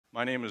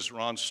My name is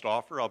Ron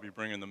Stauffer. I'll be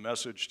bringing the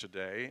message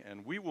today,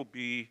 and we will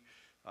be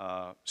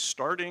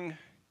starting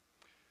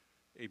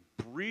a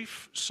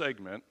brief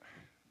segment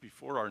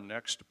before our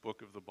next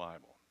book of the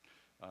Bible.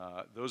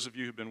 Those of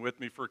you who've been with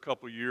me for a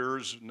couple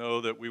years know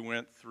that we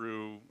went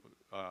through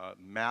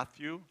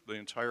Matthew, the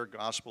entire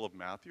Gospel of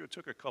Matthew. It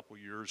took a couple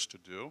years to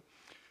do,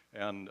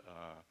 and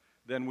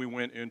then we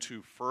went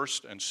into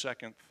 1st and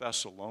 2nd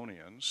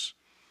Thessalonians,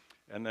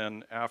 and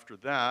then after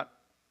that,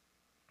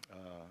 I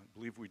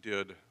believe we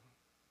did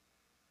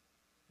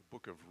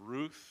book of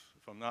Ruth,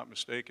 if I'm not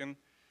mistaken,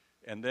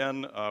 and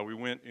then we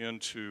went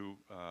into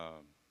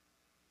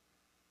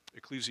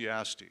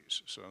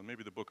Ecclesiastes. So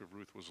maybe the book of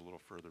Ruth was a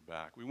little further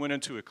back. We went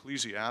into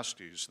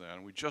Ecclesiastes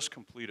then. We just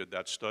completed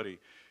that study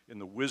in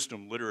the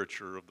wisdom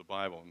literature of the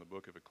Bible in the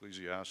book of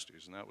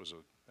Ecclesiastes, and that was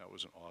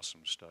an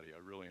awesome study.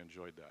 I really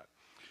enjoyed that.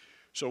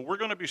 So we're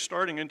going to be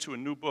starting into a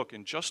new book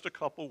in just a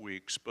couple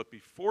weeks, but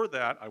before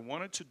that, I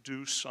wanted to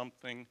do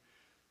something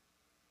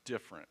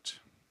different.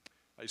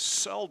 I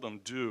seldom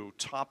do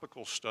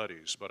topical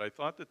studies, but I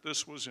thought that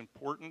this was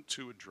important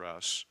to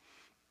address,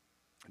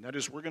 and that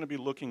is we're going to be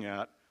looking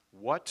at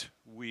what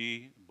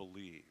we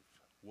believe.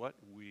 What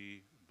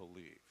we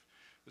believe.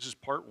 This is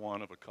part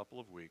one of a couple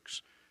of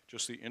weeks,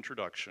 just the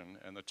introduction,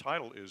 and the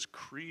title is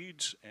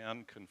Creeds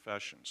and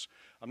Confessions.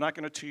 I'm not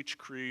going to teach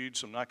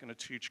creeds, I'm not going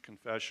to teach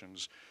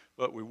confessions,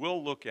 but we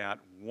will look at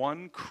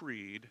one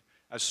creed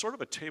as sort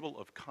of a table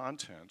of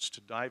contents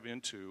to dive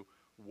into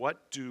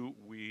what do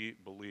we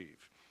believe.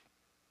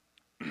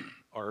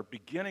 Our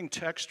beginning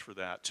text for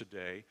that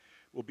today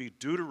will be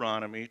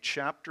Deuteronomy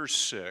chapter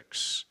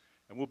 6,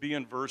 and we'll be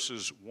in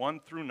verses 1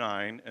 through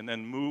 9, and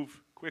then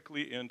move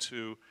quickly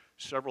into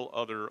several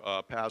other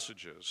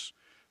passages.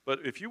 But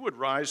if you would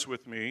rise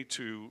with me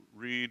to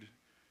read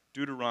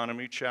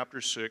Deuteronomy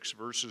chapter 6,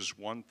 verses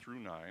 1 through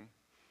 9.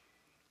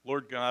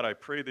 Lord God, I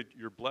pray that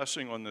your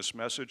blessing on this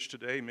message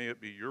today, may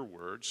it be your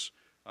words.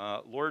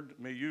 Lord,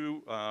 may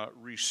you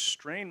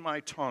restrain my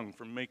tongue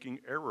from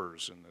making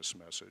errors in this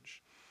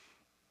message.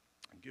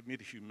 And give me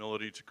the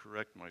humility to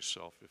correct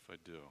myself if I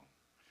do.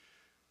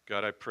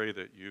 God, I pray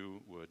that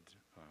you would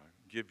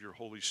give your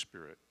Holy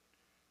Spirit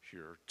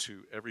here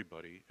to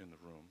everybody in the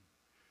room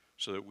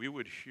so that we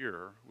would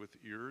hear with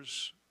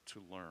ears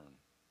to learn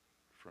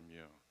from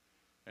you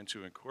and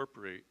to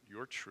incorporate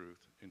your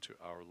truth into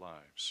our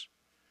lives.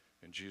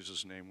 In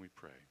Jesus' name we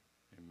pray.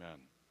 Amen.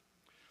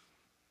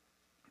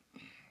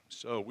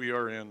 So we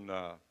are in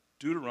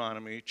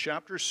Deuteronomy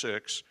chapter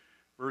 6,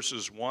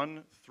 verses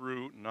 1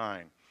 through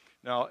 9.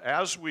 Now,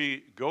 as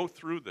we go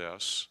through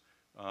this,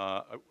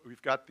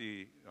 we've got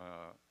the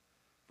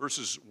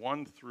verses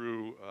 1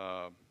 through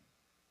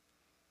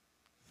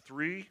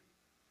 3,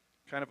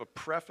 kind of a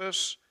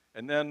preface,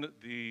 and then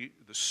the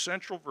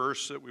central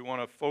verse that we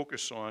want to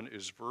focus on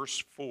is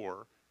verse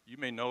 4. You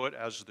may know it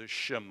as the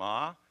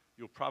Shema.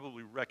 You'll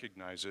probably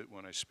recognize it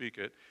when I speak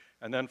it.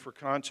 And then for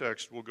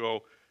context, we'll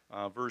go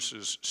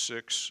verses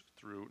 6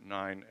 through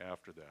 9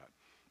 after that.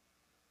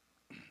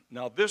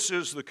 Now, this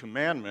is the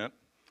commandment.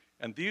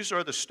 And these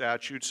are the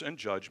statutes and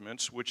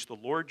judgments which the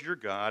Lord your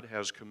God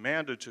has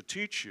commanded to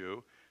teach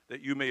you,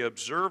 that you may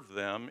observe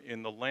them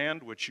in the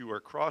land which you are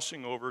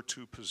crossing over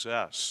to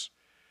possess,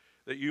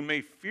 that you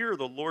may fear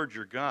the Lord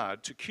your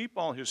God, to keep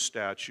all his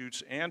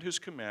statutes and his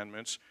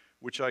commandments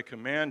which I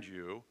command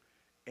you,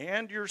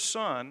 and your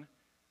son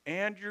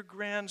and your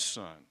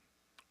grandson,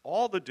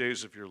 all the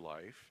days of your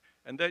life,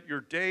 and that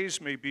your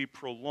days may be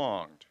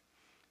prolonged.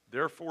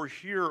 Therefore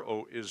hear,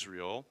 O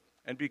Israel,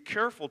 and be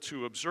careful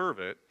to observe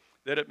it,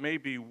 that it may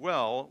be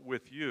well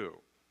with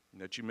you, and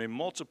that you may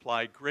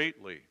multiply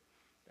greatly,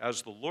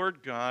 as the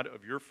Lord God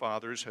of your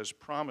fathers has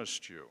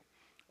promised you,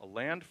 a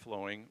land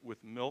flowing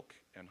with milk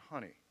and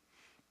honey.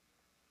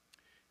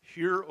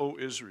 Hear, O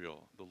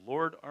Israel, the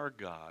Lord our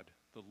God,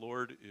 the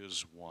Lord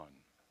is one.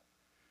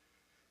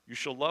 You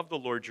shall love the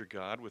Lord your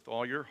God with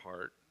all your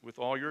heart, with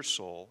all your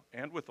soul,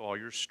 and with all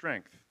your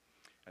strength.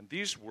 And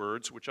these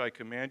words which I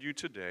command you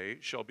today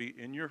shall be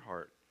in your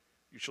heart.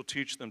 You shall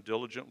teach them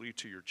diligently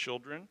to your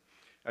children,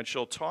 and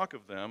shall talk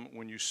of them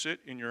when you sit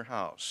in your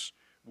house,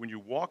 when you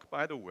walk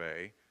by the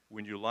way,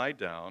 when you lie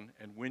down,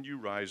 and when you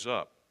rise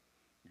up.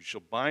 You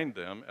shall bind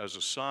them as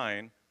a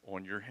sign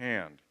on your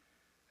hand,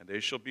 and they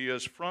shall be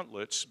as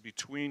frontlets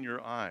between your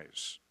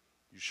eyes.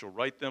 You shall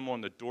write them on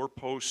the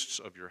doorposts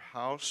of your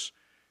house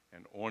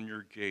and on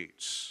your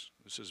gates.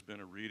 This has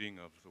been a reading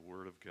of the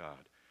Word of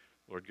God.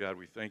 Lord God,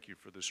 we thank you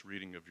for this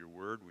reading of your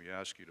Word. We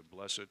ask you to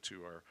bless it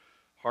to our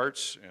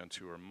hearts and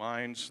to our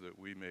minds, that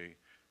we may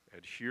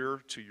adhere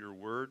to your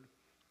word,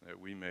 that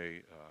we may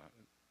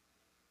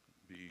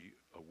be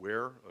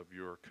aware of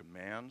your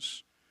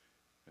commands,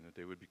 and that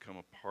they would become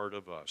a part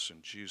of us.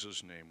 In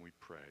Jesus' name we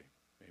pray.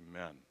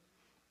 Amen.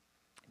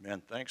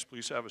 Amen. Thanks.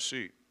 Please have a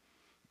seat.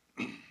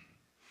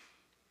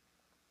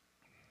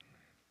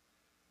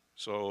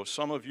 So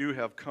some of you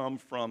have come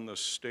from the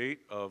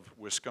state of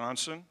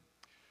Wisconsin.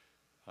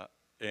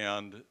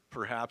 And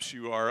perhaps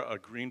you are a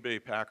Green Bay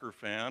Packer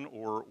fan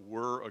or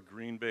were a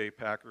Green Bay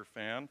Packer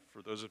fan.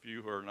 For those of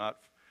you who are not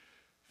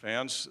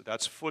fans,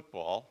 that's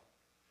football.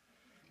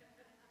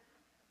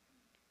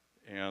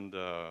 And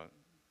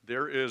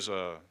there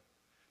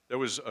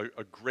was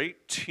a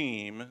great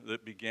team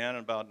that began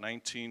in about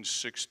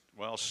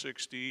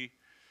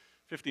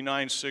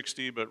 59,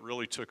 60, but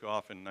really took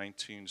off in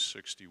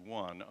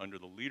 1961 under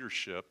the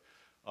leadership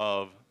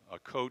of a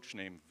coach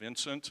named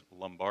Vincent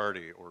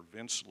Lombardi, or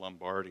Vince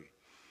Lombardi.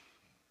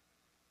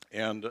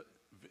 And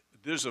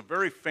there's a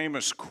very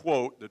famous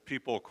quote that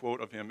people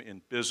quote of him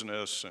in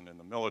business and in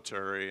the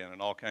military and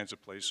in all kinds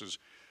of places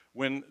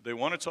when they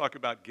want to talk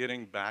about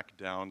getting back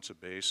down to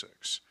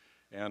basics.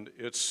 And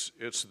it's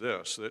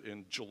this, that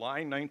in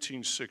July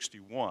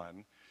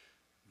 1961,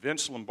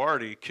 Vince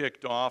Lombardi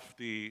kicked off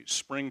the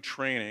spring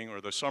training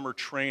or the summer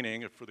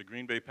training for the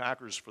Green Bay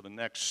Packers for the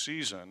next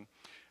season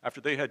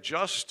after they had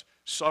just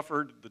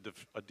suffered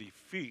a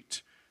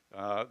defeat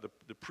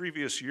the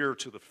previous year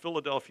to the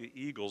Philadelphia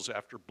Eagles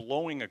after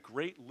blowing a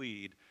great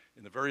lead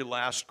in the very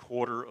last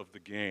quarter of the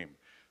game.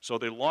 So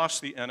they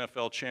lost the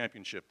NFL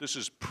championship. This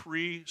is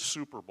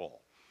pre-Super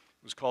Bowl.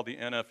 It was called the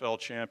NFL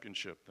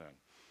championship then.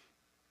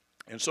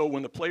 And so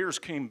when the players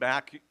came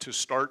back to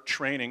start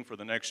training for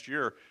the next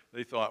year,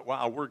 they thought,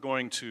 wow, we're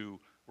going to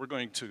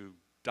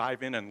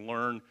dive in and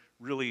learn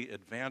really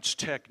advanced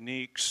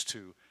techniques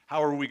to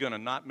how are we going to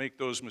not make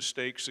those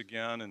mistakes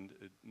again, and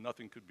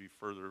nothing could be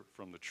further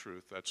from the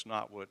truth. That's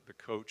not what the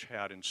coach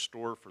had in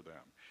store for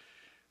them.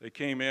 They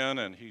came in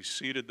and he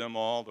seated them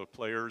all, the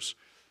players,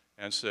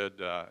 and said,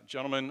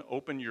 gentlemen,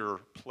 open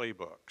your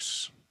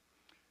playbooks.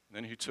 And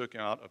then he took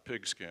out a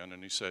pigskin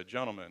and he said,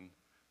 gentlemen,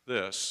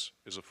 this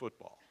is a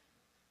football.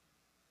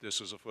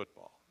 This is a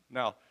football.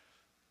 Now,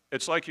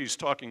 it's like he's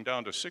talking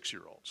down to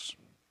 6-year-olds.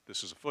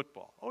 This is a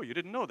football. Oh, you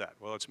didn't know that?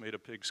 Well, it's made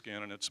of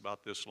pigskin and it's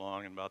about this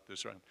long and about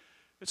this round.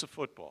 It's a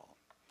football.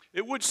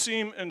 It would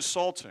seem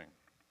insulting,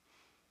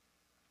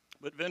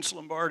 but Vince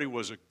Lombardi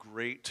was a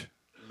great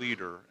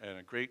leader and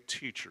a great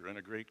teacher and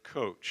a great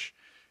coach.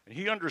 And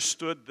he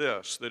understood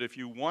this, that if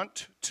you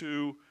want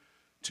to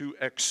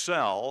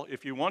excel,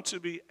 if you want to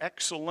be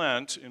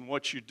excellent in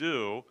what you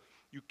do,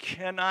 you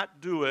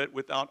cannot do it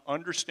without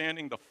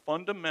understanding the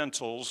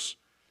fundamentals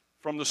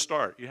from the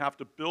start. You have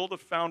to build a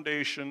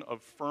foundation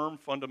of firm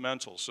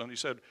fundamentals. And he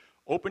said,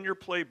 open your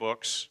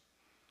playbooks,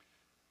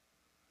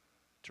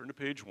 turn to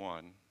page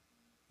 1.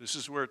 This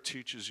is where it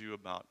teaches you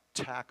about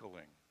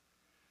tackling.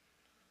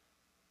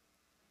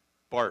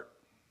 Bart,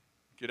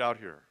 get out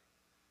here.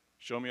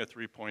 Show me a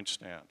 3-point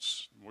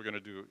stance. We're going to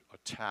do a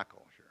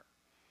tackle here.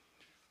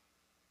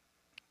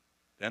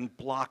 Then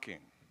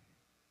blocking.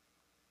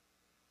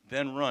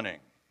 Then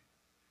running.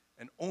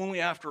 And only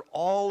after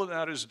all of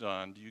that is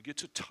done do you get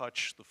to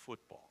touch the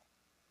football.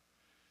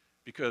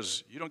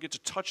 Because you don't get to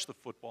touch the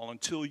football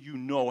until you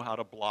know how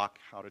to block,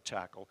 how to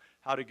tackle,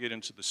 how to get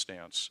into the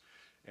stance.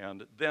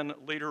 And then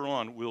later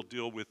on, we'll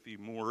deal with the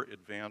more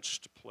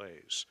advanced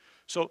plays.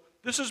 So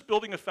this is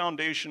building a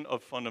foundation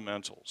of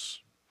fundamentals.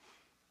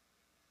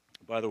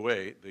 By the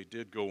way, they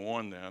did go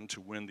on then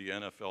to win the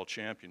NFL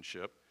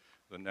championship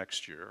the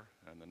next year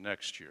and the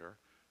next year.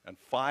 And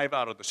 5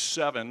 out of the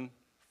 7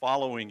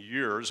 following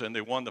years, and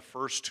they won the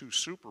first 2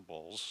 Super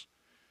Bowls,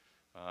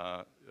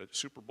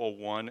 Super Bowl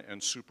I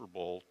and Super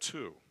Bowl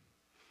II.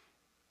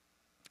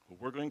 Well,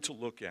 we're going to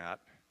look at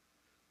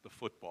the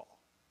football.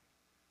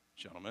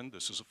 Gentlemen,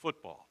 this is a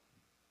football.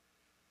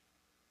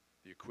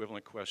 The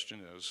equivalent question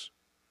is,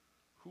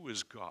 who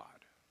is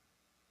God?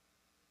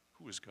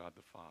 Who is God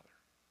the Father?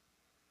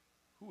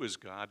 Who is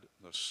God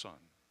the Son?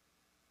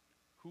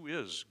 Who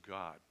is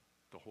God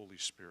the Holy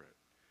Spirit?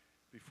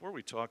 Before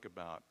we talk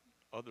about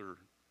other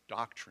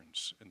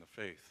doctrines in the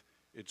faith,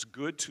 it's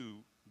good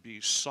to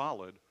be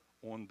solid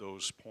on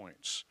those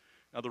points.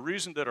 Now, the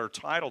reason that our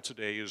title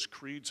today is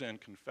Creeds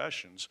and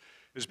Confessions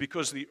is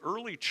because the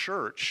early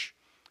church,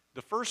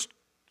 the first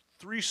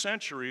 3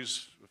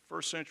 centuries, the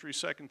first century,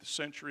 second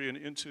century, and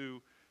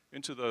into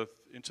the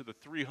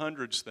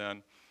 300s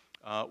then,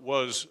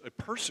 was a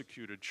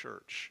persecuted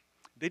church.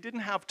 They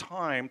didn't have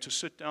time to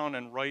sit down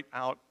and write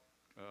out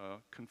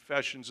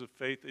confessions of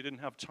faith. They didn't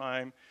have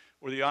time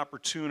or the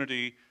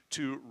opportunity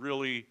to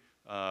really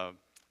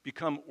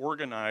become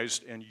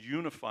organized and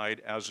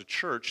unified as a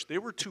church. They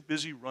were too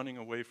busy running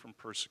away from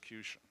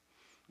persecution.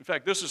 In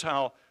fact, this is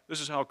how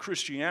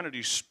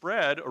Christianity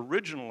spread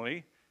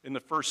originally in the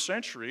first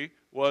century.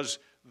 Was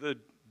the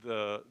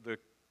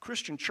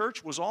Christian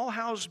church was all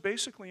housed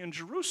basically in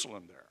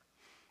Jerusalem there.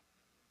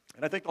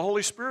 And I think the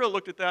Holy Spirit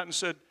looked at that and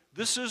said,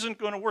 this isn't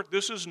going to work.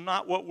 This is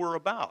not what we're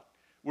about.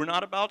 We're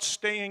not about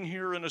staying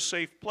here in a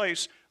safe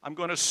place. I'm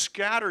going to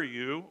scatter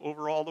you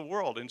over all the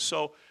world. And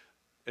so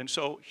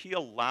he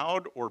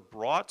allowed or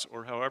brought,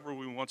 or however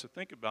we want to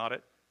think about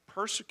it,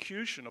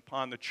 persecution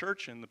upon the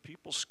church, and the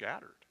people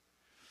scattered.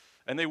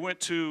 And they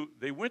went to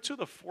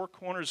the 4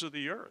 corners of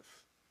the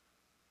earth.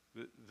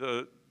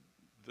 The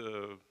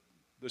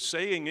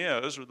saying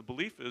is, or the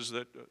belief is,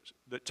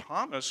 that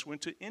Thomas went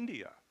to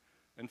India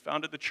and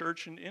founded the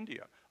church in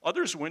India.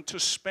 Others went to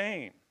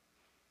Spain.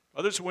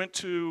 Others went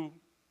to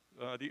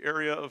the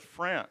area of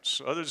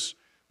France. Others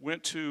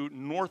went to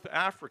North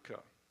Africa.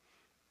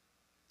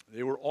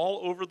 They were all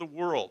over the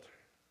world.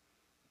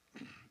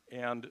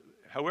 And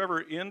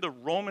however, in the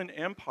Roman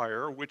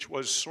Empire, which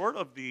was sort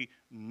of the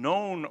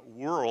known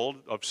world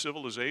of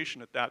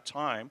civilization at that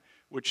time,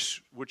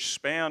 which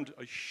spanned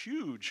a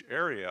huge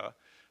area,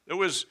 there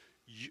was,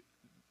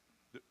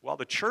 while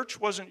the church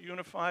wasn't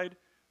unified,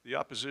 the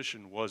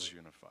opposition was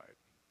unified.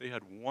 They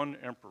had one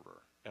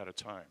emperor at a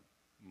time,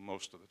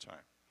 most of the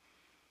time.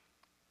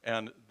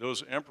 And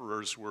those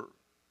emperors were,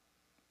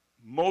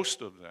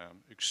 most of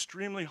them,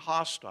 extremely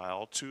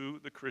hostile to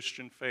the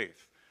Christian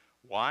faith.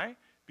 Why?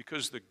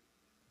 Because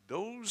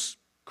those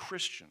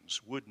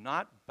Christians would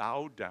not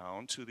bow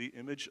down to the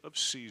image of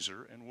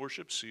Caesar and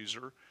worship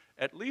Caesar,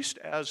 at least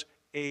as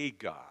a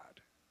god.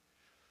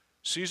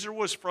 Caesar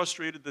was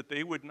frustrated that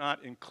they would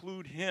not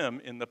include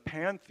him in the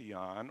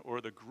pantheon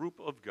or the group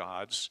of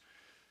gods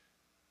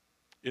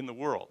in the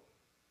world.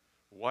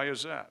 Why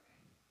is that?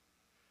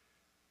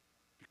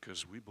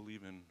 Because we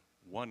believe in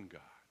one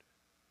God.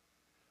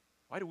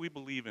 Why do we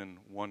believe in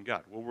one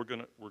God? Well,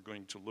 we're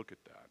going to look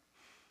at that.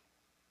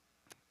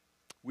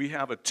 We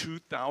have a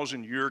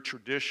 2,000-year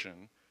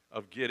tradition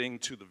of getting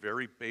to the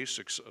very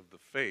basics of the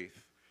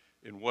faith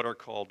in what are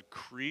called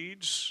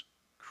creeds,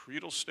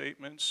 creedal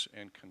statements,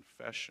 and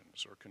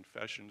confessions, or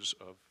confessions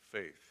of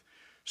faith.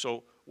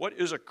 So what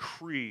is a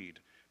creed?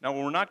 Now,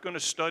 we're not going to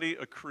study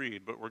a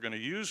creed, but we're going to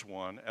use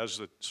one as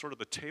the sort of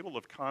the table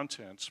of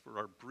contents for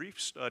our brief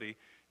study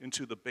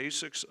into the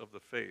basics of the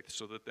faith,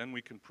 so that then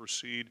we can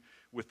proceed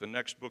with the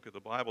next book of the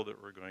Bible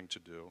that we're going to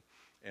do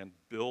and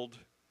build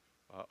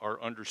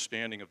our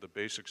understanding of the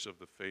basics of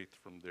the faith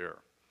from there.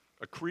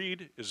 A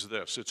creed is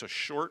this. It's a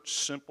short,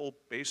 simple,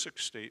 basic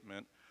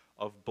statement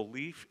of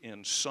belief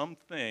in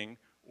something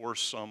or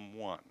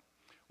someone.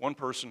 One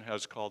person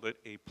has called it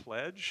a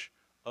pledge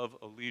of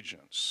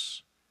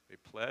allegiance. A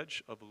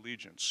pledge of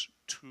allegiance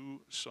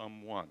to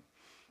someone.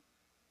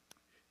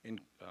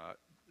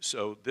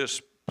 So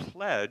this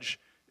pledge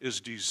is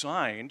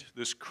designed,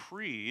 this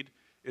creed,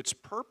 its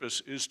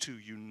purpose is to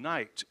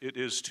unite. It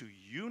is to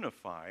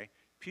unify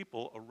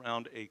people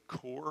around a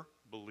core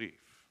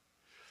belief.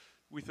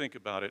 We think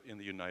about it in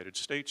the United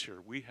States here.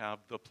 We have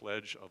the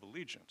Pledge of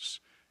Allegiance.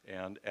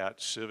 And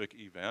at civic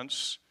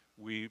events,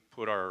 we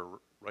put our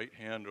right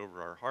hand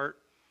over our heart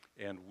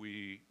and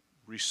we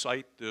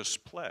recite this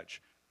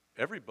pledge.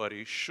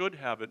 Everybody should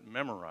have it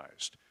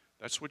memorized.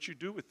 That's what you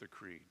do with the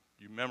creed.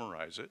 You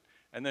memorize it,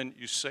 and then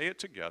you say it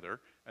together,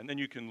 and then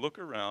you can look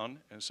around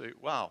and say,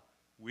 wow,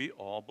 we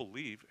all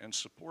believe and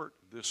support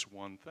this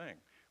one thing.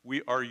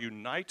 We are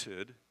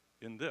united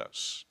in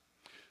this.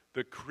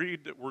 The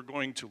creed that we're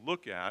going to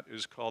look at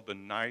is called the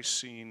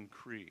Nicene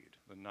Creed.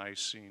 The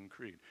Nicene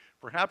Creed.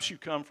 Perhaps you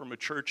come from a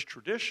church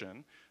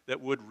tradition that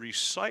would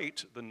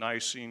recite the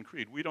Nicene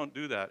Creed. We don't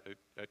do that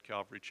at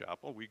Calvary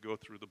Chapel. We go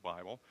through the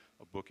Bible,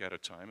 a book at a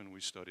time, and we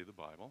study the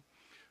Bible.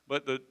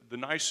 But the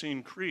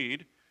Nicene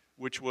Creed,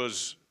 which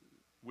was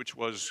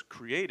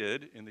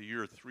created in the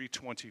year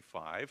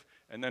 325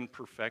 and then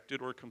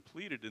perfected or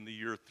completed in the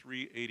year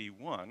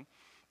 381,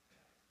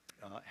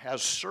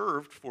 has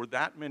served for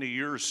that many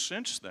years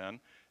since then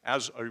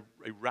as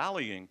a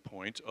rallying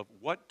point of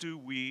what do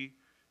we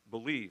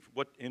believe?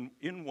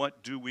 In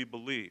what do we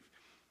believe?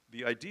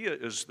 The idea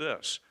is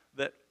this,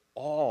 that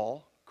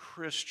all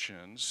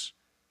Christians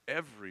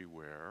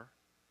everywhere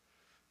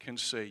can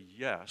say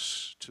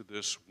yes to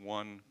this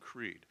one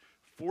creed.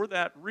 For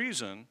that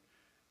reason,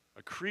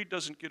 a creed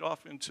doesn't get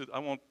off into,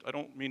 I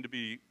don't mean to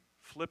be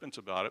flippant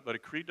about it, but a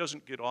creed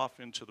doesn't get off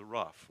into the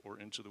rough or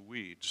into the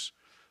weeds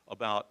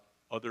about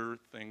other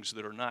things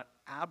that are not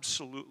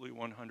absolutely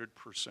 100%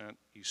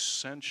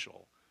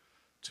 essential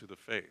to the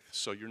faith.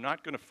 So you're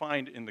not going to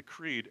find in the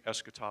creed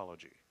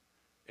eschatology,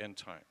 end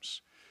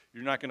times.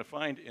 You're not going to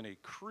find in a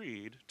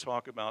creed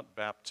talk about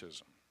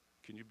baptism.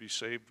 Can you be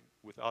saved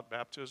without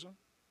baptism?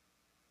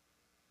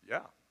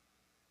 Yeah,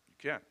 you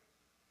can.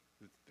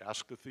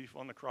 Ask the thief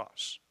on the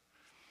cross.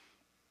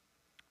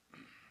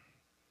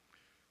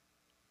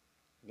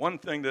 One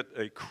thing that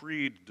a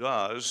creed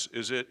does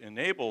is it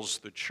enables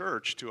the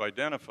church to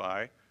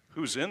identify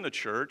who's in the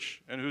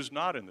church and who's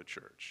not in the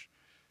church.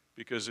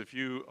 Because if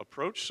you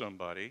approach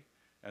somebody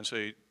and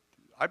say,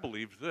 I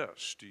believe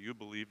this, do you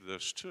believe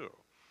this too?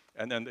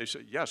 And then they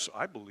say, yes,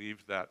 I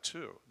believe that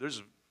too.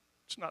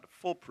 It's not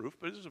foolproof,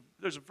 but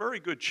there's a very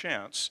good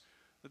chance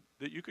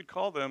that you could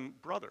call them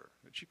brother,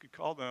 that you could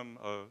call them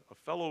a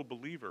fellow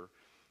believer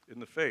in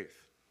the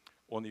faith.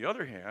 On the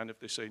other hand, if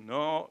they say,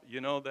 no,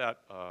 you know that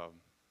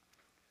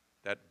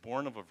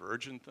born of a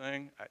virgin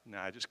thing,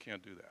 I just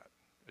can't do that.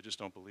 I just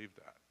don't believe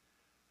that.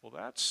 Well,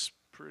 that's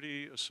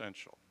pretty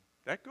essential.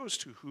 That goes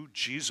to who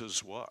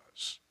Jesus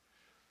was.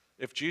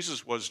 If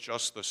Jesus was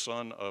just the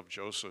son of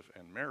Joseph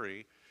and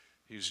Mary,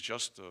 he's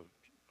just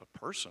a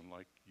person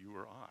like you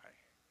or I.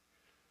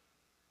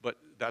 But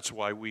that's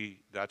why we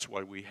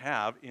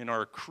have in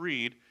our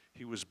creed,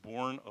 he was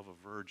born of a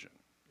virgin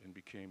and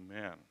became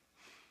man.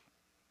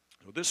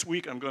 So this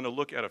week I'm going to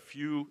look at a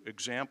few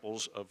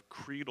examples of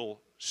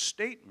creedal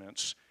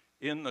statements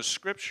in the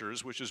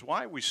scriptures, which is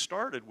why we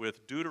started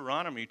with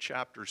Deuteronomy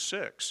chapter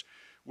 6,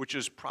 which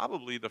is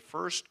probably the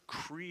first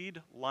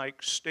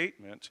creed-like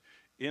statement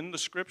in the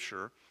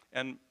Scripture,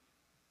 and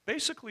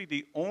basically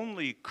the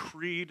only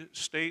creed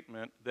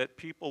statement that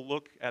people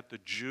look at the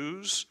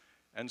Jews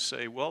and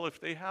say, well, if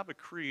they have a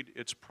creed,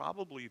 it's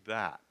probably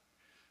that,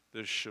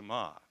 the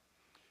Shema.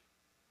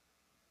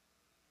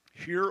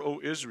 Hear, O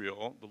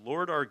Israel, the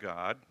Lord our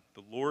God,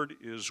 the Lord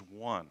is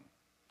one.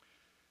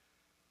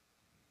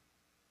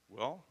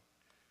 Well,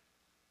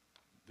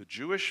 the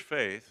Jewish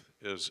faith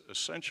is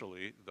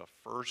essentially the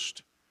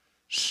first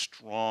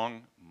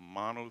strong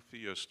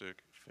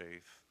monotheistic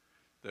faith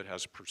that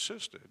has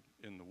persisted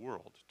in the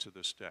world to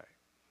this day.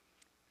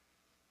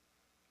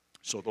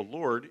 So the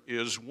Lord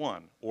is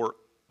one, or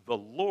the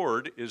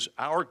Lord is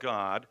our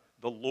God,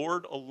 the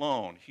Lord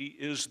alone. He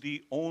is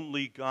the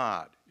only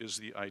God, is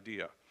the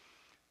idea.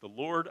 The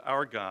Lord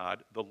our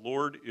God, the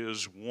Lord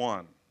is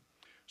one.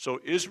 So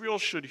Israel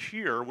should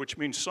hear, which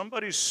means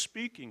somebody's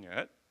speaking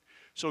it.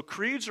 So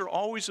creeds are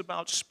always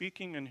about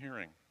speaking and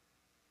hearing.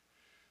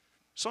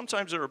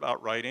 Sometimes they're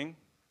about writing,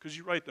 because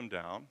you write them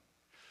down.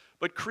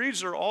 But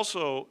creeds are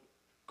also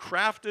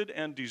crafted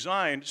and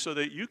designed so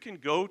that you can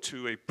go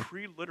to a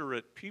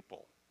pre-literate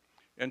people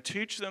and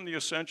teach them the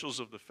essentials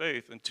of the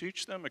faith and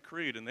teach them a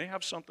creed, and they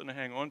have something to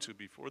hang on to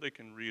before they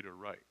can read or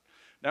write.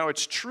 Now,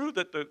 it's true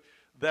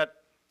that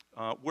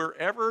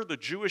wherever the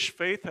Jewish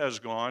faith has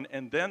gone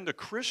and then the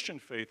Christian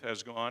faith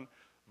has gone,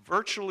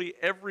 virtually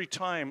every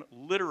time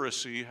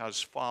literacy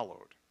has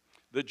followed.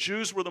 The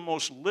Jews were the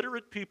most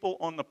literate people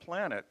on the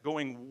planet,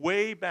 going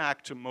way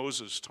back to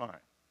Moses' time.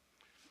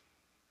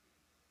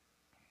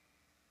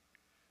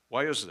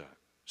 Why is that?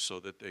 So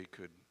that they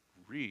could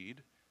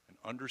read and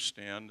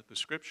understand the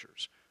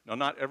Scriptures. Now,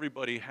 not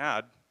everybody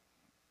had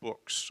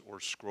books or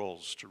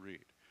scrolls to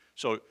read.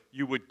 So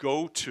you would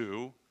go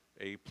to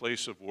a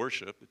place of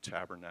worship, the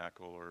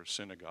tabernacle or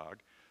synagogue,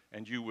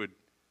 and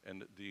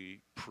the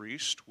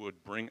priest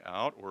would bring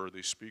out, or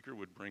the speaker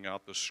would bring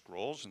out the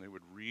scrolls, and they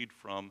would read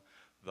from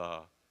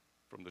the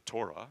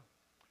Torah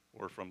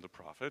or from the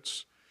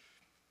prophets,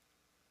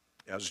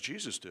 as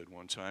Jesus did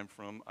one time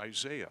from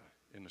Isaiah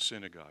in the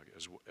synagogue,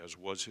 as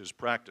was his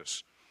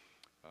practice.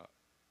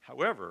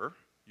 However,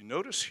 you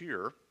notice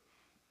here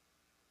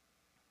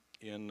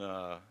in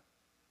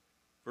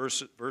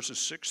verses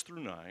 6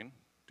 through 9,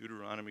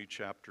 Deuteronomy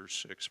chapter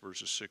 6,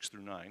 verses 6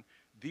 through 9,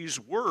 these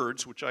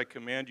words which I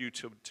command you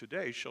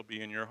today shall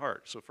be in your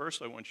heart. So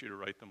first I want you to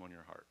write them on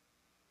your heart.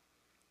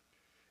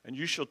 And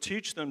you shall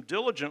teach them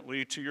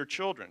diligently to your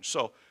children.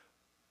 So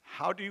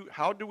how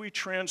do we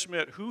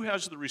transmit? Who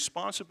has the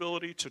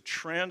responsibility to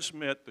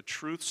transmit the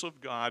truths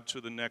of God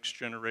to the next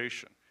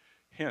generation?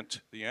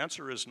 Hint, the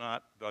answer is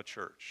not the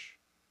church.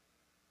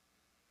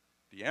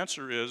 The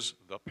answer is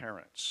the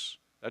parents.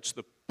 That's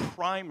the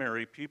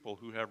primary people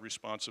who have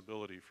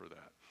responsibility for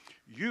that.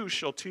 You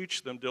shall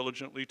teach them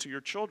diligently to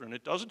your children.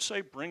 It doesn't say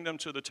bring them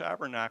to the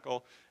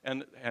tabernacle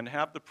and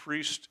have the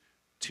priest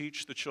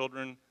teach the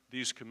children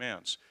these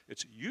commands.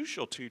 It's you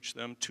shall teach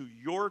them to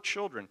your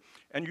children,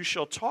 and you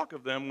shall talk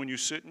of them when you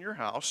sit in your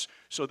house.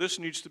 So this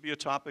needs to be a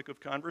topic of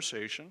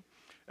conversation.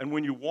 And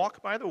when you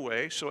walk by the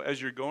way, so as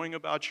you're going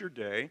about your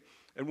day,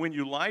 and when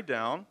you lie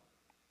down,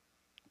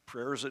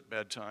 prayers at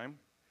bedtime,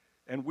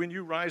 and when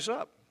you rise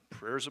up,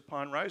 prayers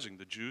upon rising.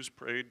 The Jews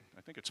prayed,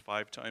 I think it's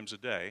 5 times a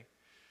day,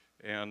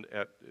 and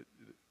at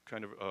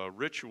kind of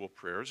ritual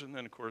prayers, and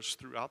then, of course,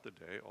 throughout the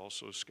day,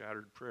 also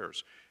scattered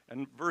prayers.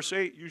 And verse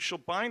 8, you shall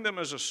bind them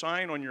as a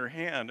sign on your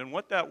hand. And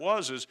what that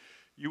was is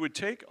you would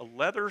take a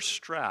leather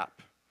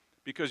strap,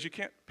 because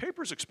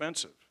paper's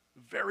expensive,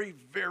 very,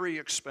 very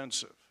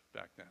expensive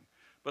back then.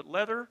 But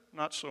leather,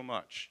 not so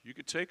much. You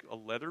could take a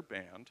leather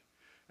band,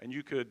 and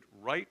you could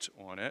write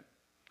on it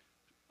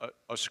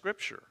a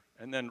scripture,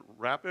 and then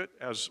wrap it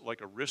as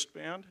like a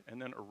wristband,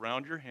 and then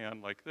around your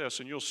hand like this.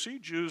 And you'll see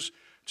Jews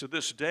to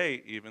this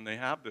day even, they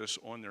have this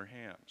on their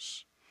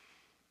hands.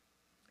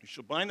 You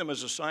shall bind them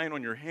as a sign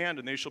on your hand,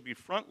 and they shall be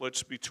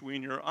frontlets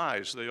between your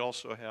eyes. They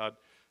also had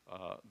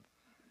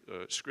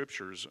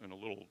scriptures in a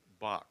little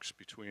box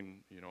between,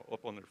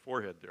 up on their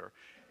forehead there.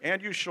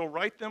 And you shall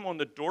write them on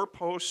the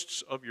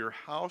doorposts of your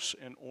house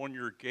and on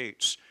your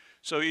gates.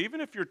 So even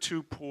if you're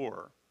too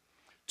poor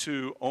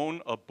to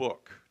own a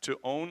book, to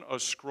own a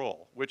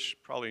scroll, which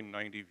probably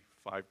 95%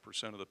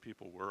 of the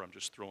people were, I'm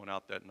just throwing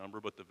out that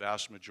number, but the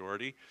vast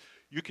majority,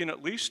 you can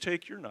at least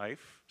take your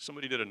knife.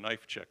 Somebody did a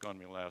knife check on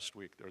me last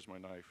week. There's my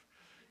knife.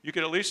 You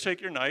can at least take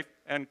your knife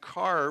and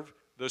carve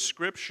the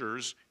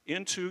scriptures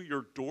into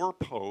your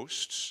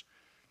doorposts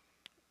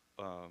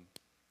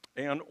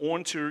and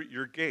onto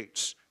your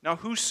gates. Now,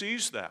 who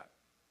sees that?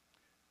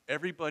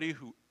 Everybody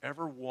who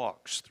ever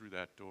walks through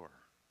that door.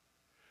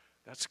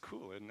 That's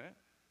cool, isn't it?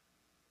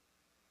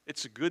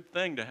 It's a good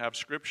thing to have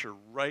scripture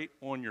right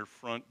on your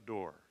front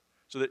door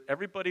so that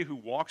everybody who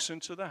walks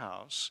into the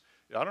house,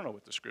 I don't know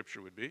what the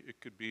scripture would be. It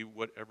could be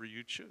whatever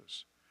you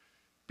choose.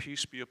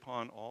 Peace be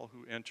upon all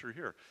who enter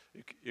here.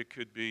 It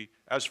could be,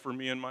 as for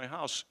me and my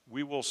house,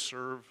 we will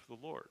serve the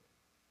Lord,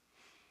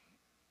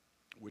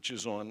 which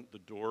is on the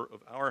door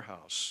of our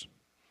house.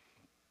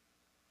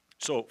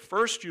 So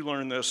first you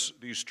learn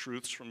these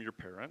truths from your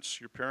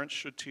parents. Your parents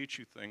should teach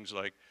you things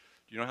like,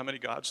 Do you know how many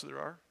gods there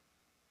are?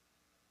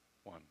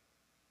 One.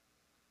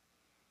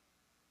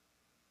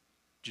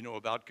 Do you know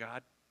about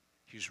God?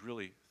 He's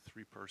really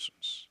three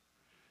persons.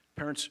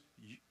 Parents,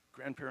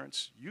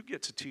 grandparents, you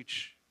get to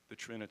teach the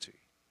Trinity.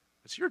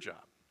 It's your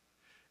job.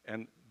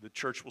 And the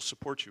church will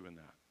support you in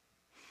that.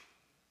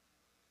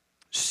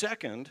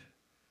 Second,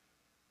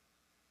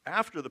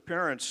 after the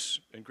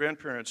parents and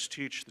grandparents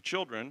teach the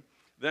children,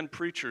 then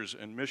preachers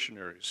and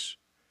missionaries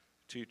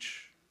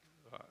teach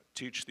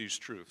these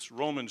truths.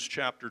 Romans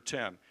chapter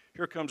 10.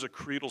 Here comes a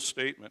creedal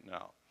statement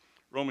now.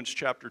 Romans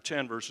chapter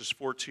 10, verses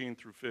 14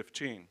 through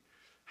 15.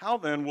 How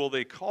then will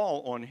they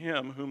call on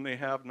him in whom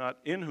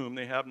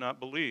they have not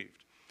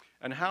believed?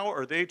 And how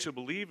are they to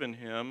believe in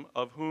him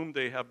of whom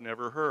they have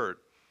never heard?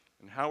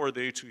 And how are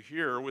they to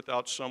hear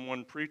without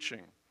someone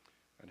preaching?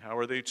 And how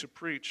are they to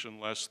preach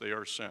unless they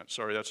are sent?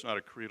 Sorry, that's not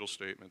a creedal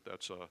statement.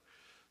 That's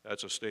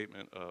a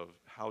statement of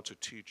how to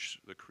teach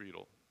the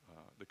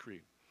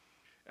creed.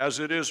 As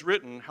it is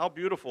written, how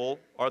beautiful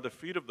are the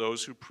feet of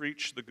those who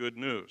preach the good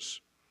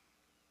news.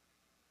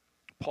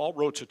 Paul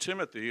wrote to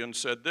Timothy and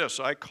said this,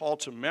 I call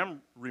to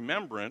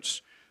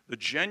remembrance the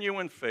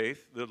genuine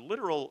faith. The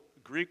literal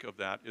Greek of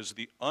that is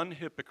the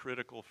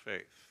unhypocritical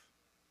faith.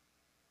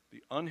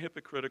 The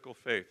unhypocritical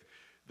faith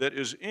that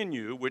is in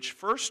you, which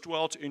first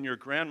dwelt in your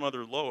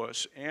grandmother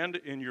Lois and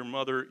in your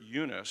mother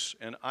Eunice,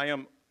 and I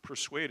am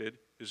persuaded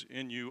is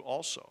in you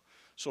also.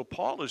 So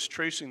Paul is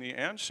tracing the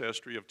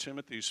ancestry of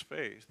Timothy's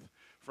faith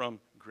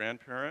from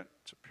grandparent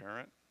to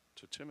parent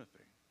to Timothy.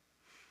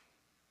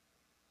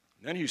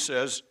 Then he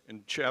says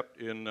in 2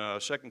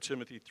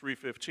 Timothy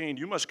 3:15,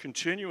 you must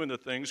continue in the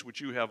things which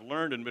you have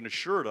learned and been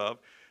assured of,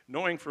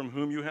 knowing from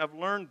whom you have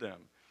learned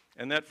them,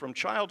 and that from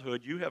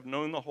childhood you have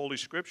known the Holy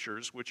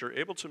Scriptures, which are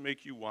able to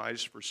make you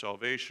wise for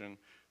salvation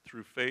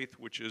through faith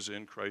which is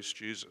in Christ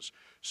Jesus.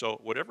 So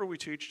whatever we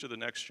teach to the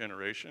next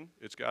generation,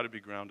 it's got to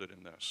be grounded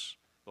in this,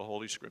 the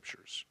Holy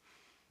Scriptures.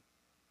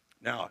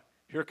 Now,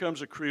 here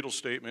comes a creedal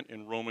statement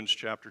in Romans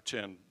chapter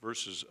 10,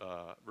 verses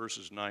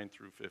 9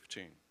 through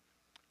 15.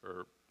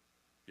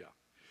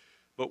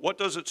 But what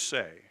does it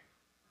say?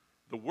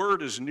 The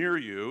word is near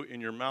you, in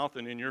your mouth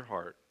and in your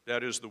heart.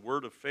 That is the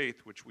word of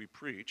faith which we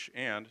preach.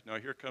 And, now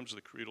here comes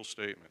the creedal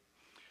statement.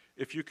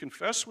 If you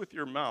confess with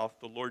your mouth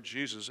the Lord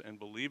Jesus and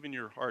believe in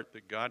your heart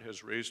that God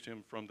has raised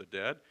him from the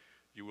dead,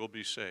 you will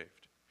be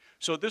saved.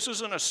 So this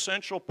is an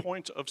essential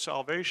point of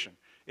salvation.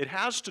 It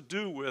has to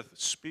do with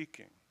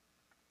speaking.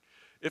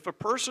 If a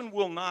person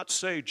will not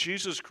say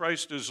Jesus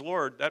Christ is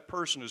Lord, that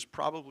person is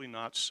probably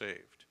not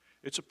saved.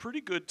 It's a pretty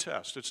good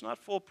test. It's not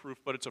foolproof,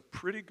 but it's a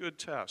pretty good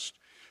test.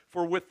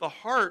 For with the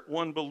heart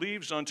one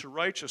believes unto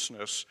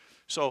righteousness.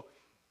 So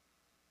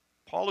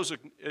Paul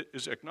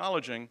is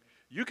acknowledging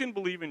you can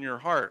believe in your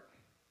heart,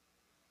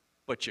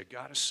 but you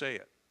got to say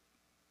it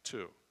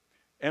too.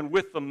 And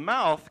with the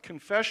mouth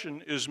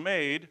confession is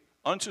made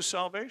unto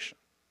salvation.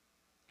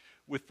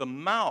 With the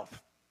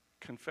mouth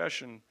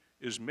confession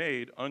is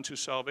made unto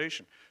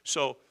salvation.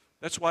 So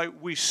that's why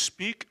we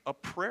speak a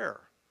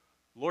prayer.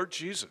 Lord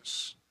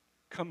Jesus,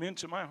 come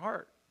into my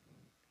heart.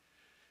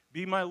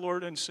 Be my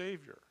Lord and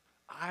Savior.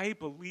 I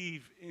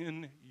believe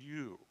in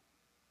you.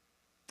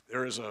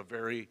 There is a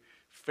very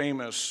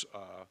famous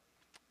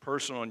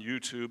person on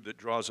YouTube that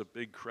draws a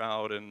big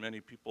crowd, and many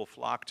people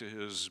flock to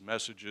his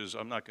messages.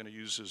 I'm not going to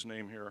use his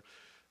name here,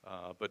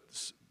 but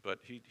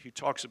he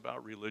talks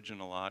about religion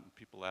a lot, and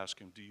people ask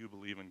him, do you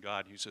believe in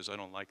God? He says, I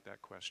don't like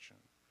that question.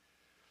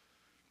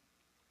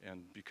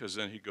 And because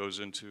then he goes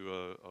into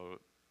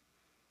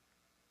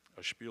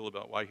a spiel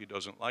about why he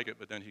doesn't like it,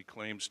 but then he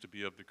claims to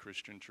be of the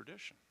Christian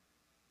tradition.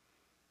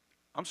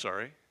 I'm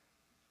sorry.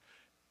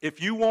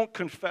 If you won't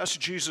confess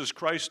Jesus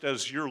Christ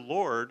as your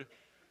Lord,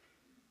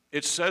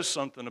 it says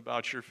something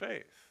about your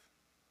faith.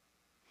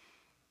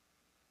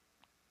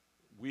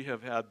 We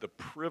have had the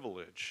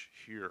privilege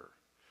here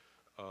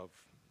of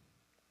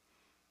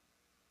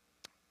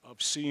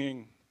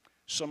seeing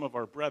some of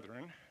our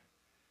brethren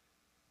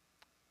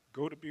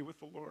go to be with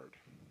the Lord.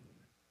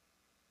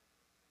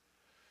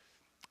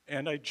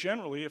 And I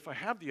generally, if I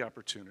have the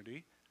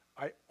opportunity,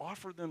 I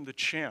offer them the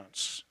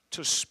chance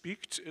to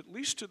speak at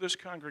least to this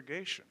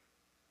congregation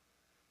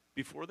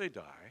before they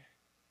die,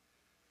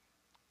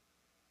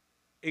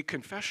 a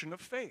confession of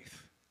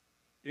faith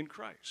in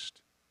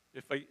Christ.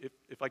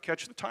 If I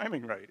catch the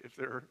timing right, if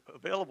they're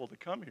available to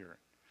come here.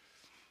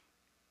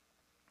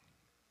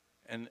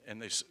 And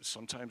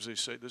sometimes they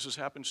say, this has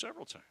happened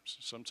several times.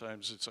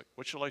 Sometimes it's like,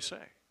 what shall I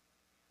say?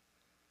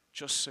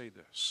 Just say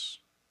this.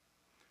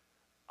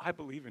 I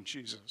believe in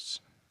Jesus.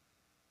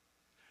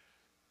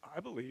 I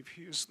believe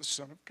he is the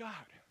Son of God.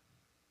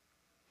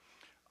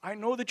 I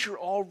know that you're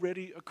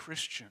already a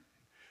Christian,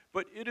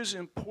 but it is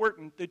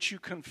important that you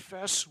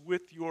confess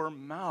with your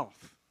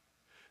mouth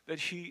that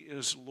he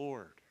is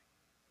Lord.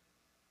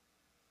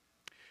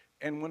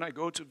 And when I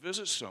go to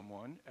visit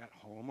someone at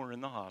home or in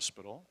the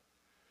hospital,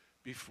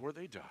 before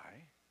they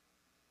die,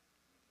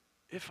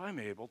 if I'm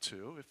able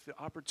to, if the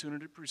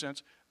opportunity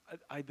presents,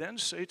 I then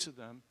say to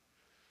them,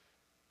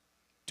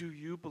 do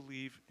you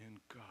believe in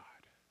God?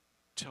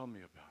 Tell me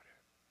about it.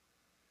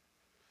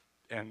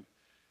 And,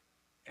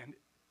 and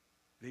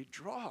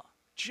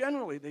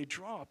generally they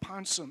draw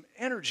upon some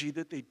energy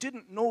that they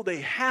didn't know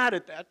they had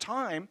at that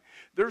time.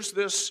 There's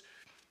this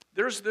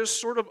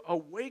sort of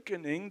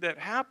awakening that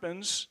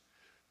happens,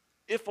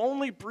 if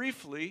only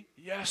briefly.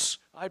 Yes,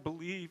 I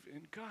believe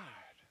in God.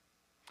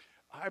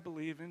 I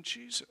believe in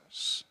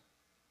Jesus.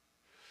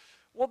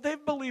 Well,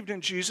 they've believed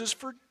in Jesus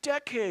for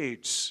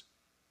decades.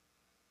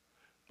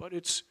 But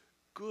it's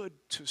good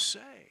to say,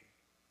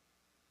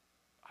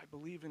 I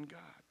believe in God.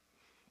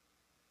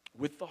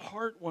 With the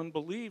heart one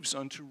believes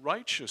unto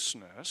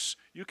righteousness.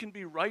 You can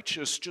be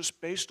righteous just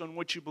based on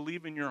what you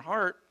believe in your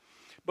heart.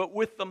 But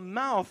with the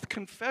mouth,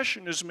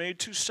 confession is made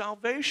to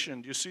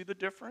salvation. Do you see the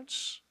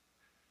difference?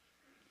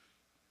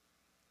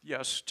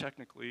 Yes,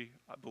 technically,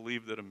 I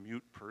believe that a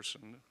mute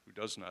person who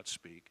does not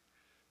speak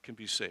can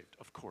be saved,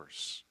 of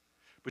course.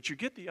 But you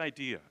get the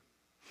idea.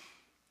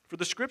 For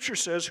the scripture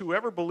says,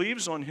 whoever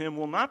believes on him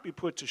will not be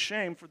put to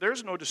shame, for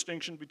there's no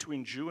distinction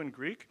between Jew and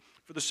Greek,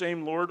 for the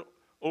same Lord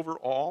over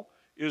all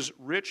is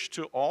rich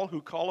to all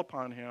who call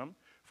upon him,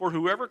 for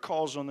whoever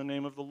calls on the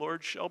name of the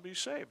Lord shall be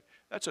saved.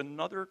 That's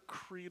another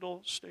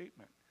creedal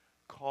statement.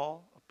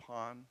 Call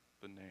upon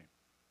the name.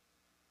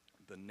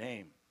 The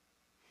name.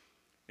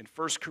 In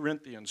 1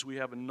 Corinthians, we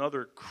have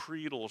another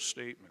creedal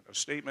statement, a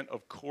statement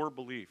of core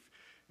belief.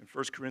 In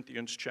 1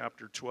 Corinthians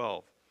chapter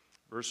 12,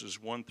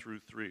 verses 1 through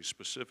 3,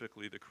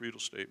 specifically the creedal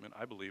statement,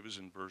 I believe, is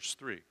in verse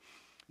 3.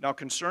 Now,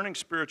 concerning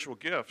spiritual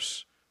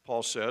gifts,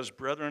 Paul says,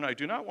 brethren, I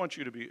do not want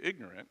you to be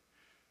ignorant.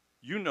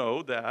 You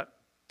know that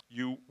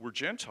you were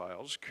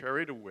Gentiles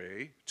carried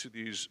away to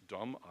these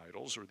dumb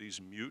idols or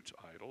these mute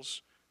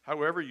idols,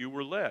 however you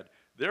were led.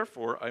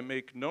 Therefore, I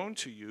make known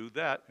to you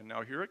that, and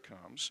now here it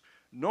comes,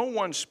 no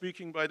one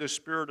speaking by the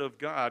Spirit of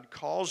God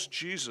calls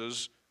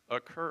Jesus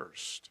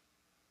accursed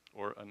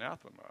or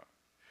anathema.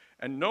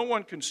 And no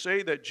one can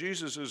say that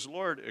Jesus is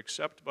Lord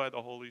except by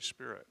the Holy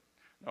Spirit.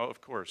 Now,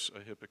 of course,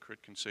 a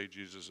hypocrite can say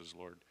Jesus is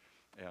Lord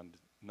and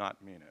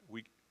not mean it.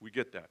 We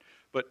get that.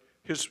 But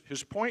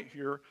his point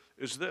here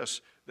is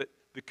this, that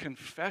the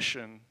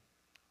confession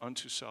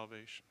unto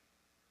salvation.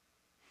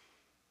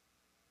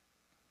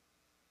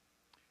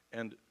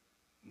 And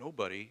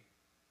nobody,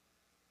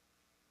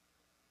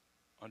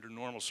 under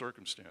normal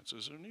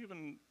circumstances, and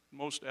even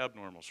most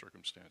abnormal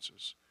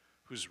circumstances,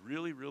 who's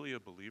really, really a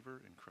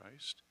believer in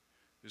Christ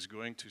is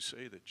going to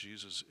say that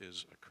Jesus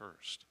is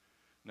accursed.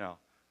 Now,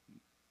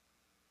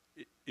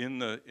 in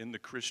the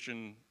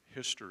Christian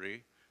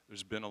history,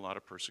 there's been a lot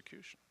of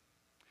persecution.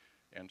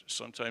 And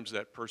sometimes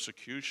that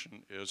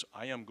persecution is,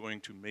 I am going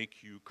to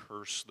make you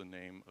curse the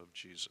name of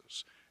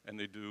Jesus. And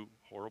they do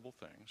horrible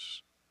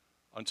things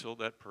until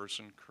that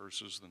person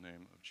curses the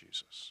name of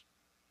Jesus.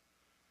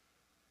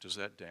 Does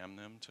that damn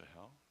them to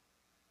hell?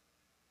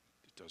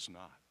 It does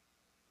not.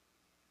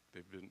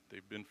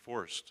 They've been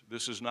forced.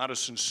 This is not a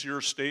sincere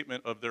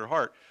statement of their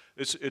heart.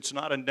 It's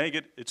not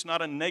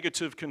a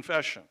negative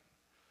confession.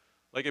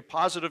 Like a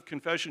positive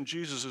confession,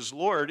 Jesus is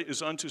Lord,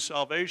 is unto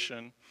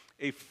salvation.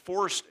 A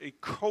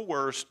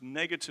coerced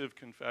negative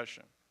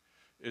confession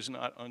is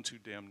not unto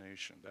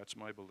damnation. That's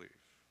my belief.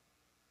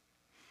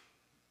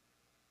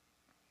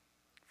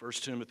 1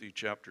 Timothy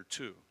chapter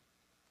 2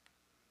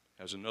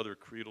 has another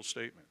creedal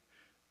statement.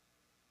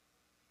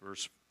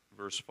 Verse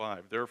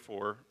 5,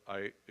 therefore,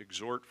 I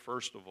exhort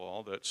first of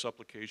all that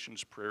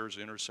supplications, prayers,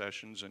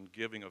 intercessions, and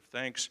giving of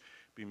thanks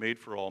be made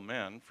for all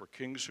men, for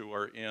kings who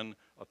are in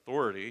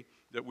authority,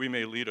 that we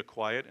may lead a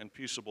quiet and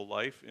peaceable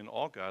life in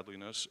all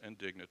godliness and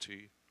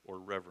dignity or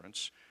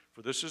reverence.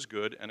 For this is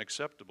good and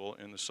acceptable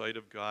in the sight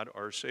of God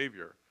our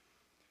Savior,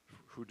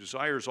 who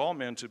desires all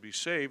men to be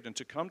saved and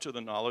to come to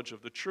the knowledge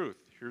of the truth.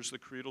 Here's the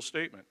creedal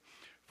statement.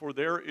 For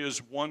there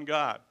is one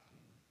God,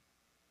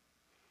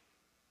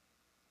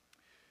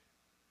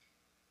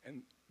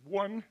 and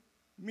one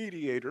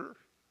mediator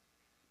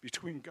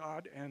between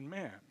God and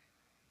man,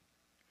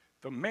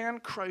 the man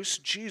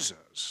Christ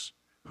Jesus,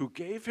 who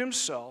gave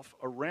himself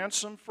a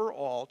ransom for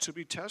all to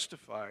be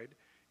testified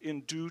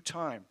in due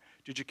time.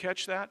 Did you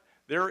catch that?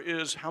 There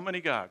is how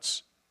many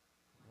gods?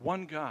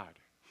 One God.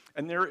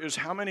 And there is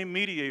how many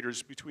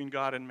mediators between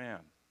God and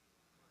man?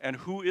 And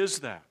who is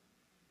that?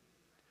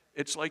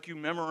 It's like you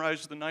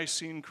memorized the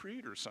Nicene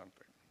Creed or something.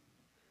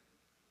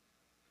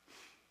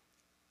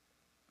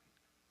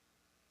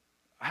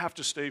 I have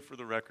to state for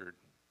the record,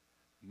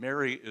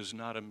 Mary is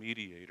not a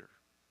mediator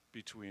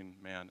between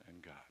man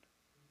and God.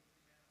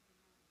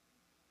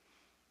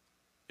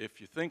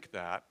 If you think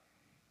that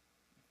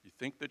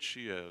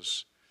she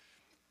is,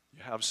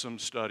 you have some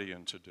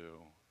studying to do,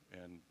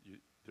 and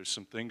there's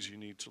some things you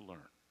need to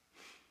learn.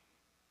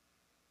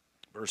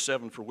 Verse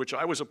 7, for which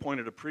I was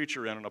appointed a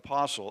preacher and an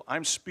apostle.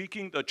 I'm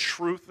speaking the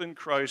truth in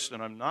Christ,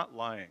 and I'm not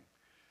lying.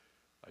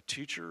 A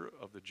teacher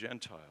of the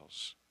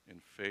Gentiles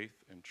in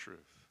faith and truth.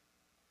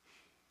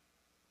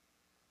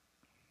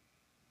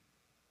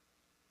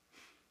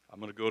 I'm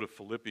going to go to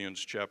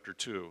Philippians chapter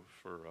 2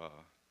 for a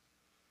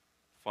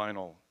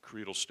final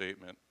creedal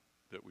statement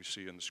that we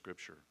see in the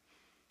scripture.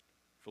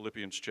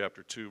 Philippians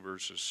chapter 2,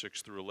 verses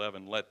 6 through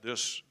 11. Let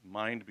this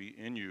mind be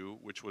in you,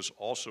 which was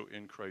also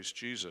in Christ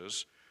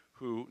Jesus,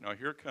 who, now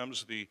here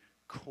comes the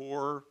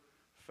core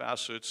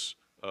facets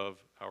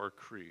of our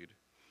creed,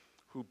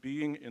 who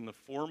being in the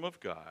form of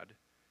God,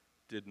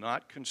 did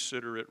not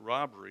consider it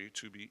robbery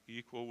to be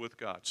equal with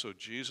God. So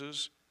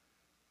Jesus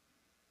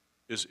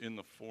is in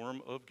the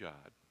form of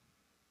God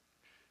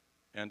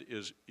and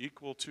is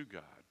equal to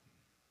God,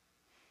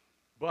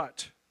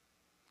 but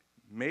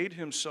made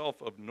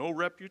himself of no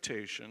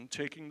reputation,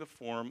 taking the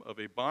form of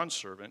a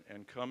bondservant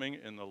and coming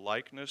in the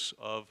likeness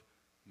of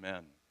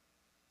men.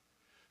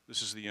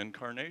 This is the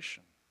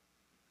incarnation.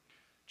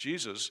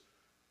 Jesus,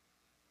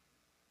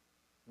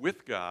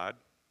 with God,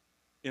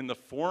 in the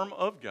form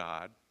of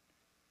God,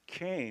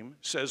 came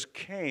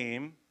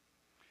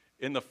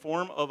in the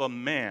form of a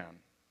man.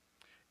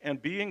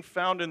 And being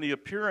found in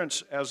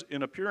appearance as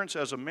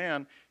a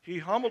man, he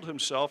humbled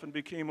himself and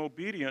became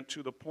obedient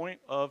to the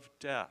point of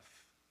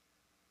death.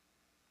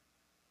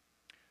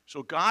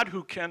 So God,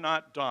 who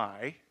cannot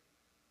die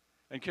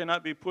and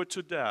cannot be put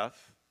to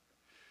death,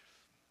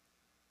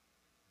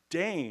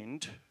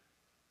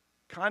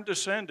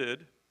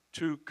 condescended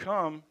to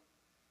come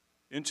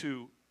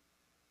into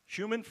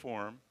human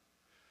form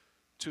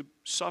to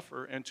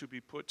suffer and to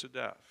be put to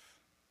death.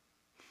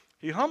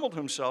 He humbled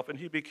himself and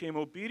he became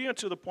obedient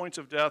to the point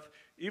of death,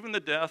 even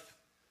the death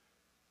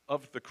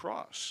of the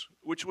cross,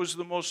 which was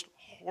the most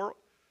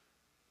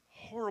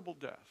horrible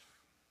death.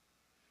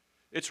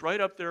 It's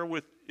right up there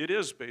with, it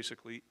is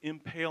basically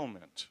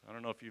impalement. I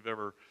don't know if you've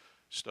ever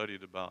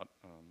studied about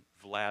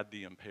Vlad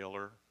the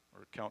Impaler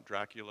or Count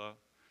Dracula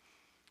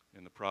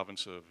in the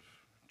province of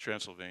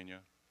Transylvania.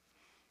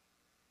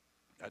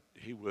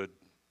 He would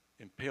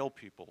impale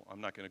people, I'm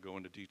not going to go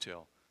into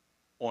detail,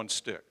 on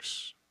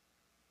sticks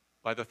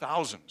by the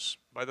thousands.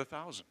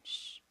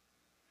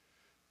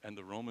 And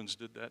the Romans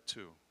did that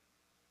too,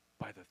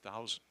 by the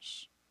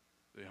thousands.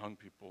 They hung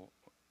people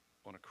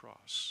on a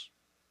cross.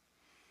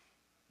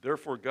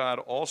 Therefore, God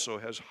also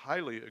has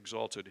highly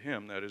exalted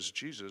him, that is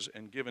Jesus,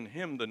 and given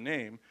him the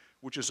name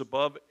which is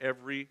above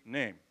every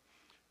name.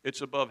 It's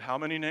above how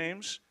many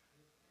names?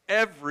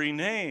 Every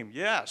name,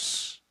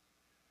 yes.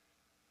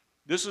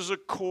 This is a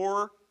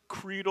core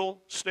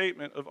creedal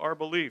statement of our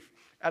belief,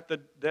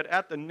 that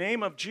at the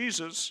name of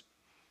Jesus,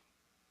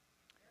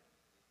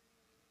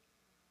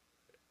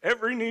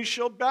 every knee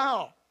shall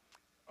bow,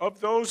 of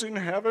those in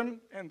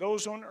heaven and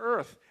those on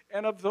earth,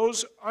 and of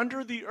those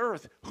under the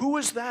earth. Who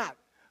is that?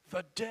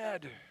 The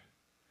dead.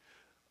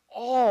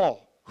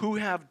 All who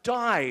have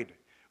died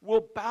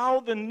will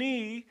bow the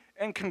knee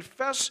and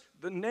confess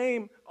the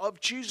name of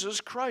Jesus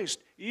Christ.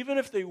 Even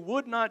if they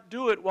would not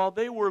do it while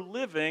they were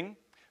living,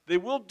 they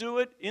will do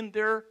it in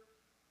their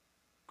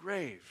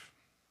grave.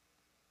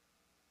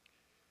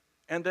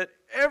 And that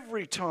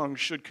every tongue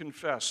should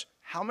confess.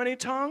 How many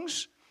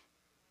tongues?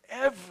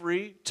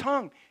 Every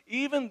tongue.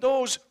 Even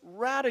those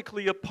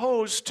radically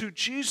opposed to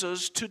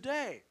Jesus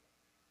today.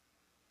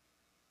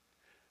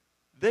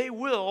 They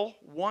will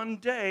one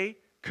day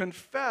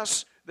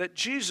confess that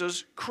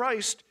Jesus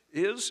Christ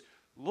is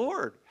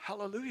Lord.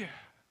 Hallelujah.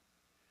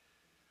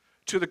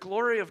 To the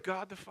glory of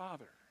God the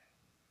Father.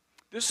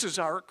 This is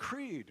our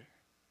creed.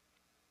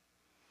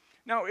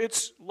 Now,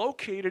 it's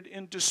located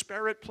in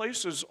disparate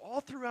places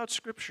all throughout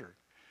Scripture,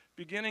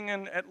 beginning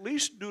in at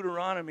least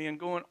Deuteronomy and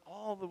going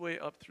all the way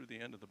up through the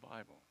end of the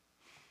Bible.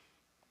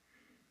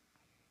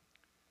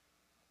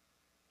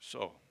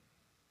 So,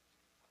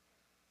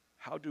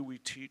 how do we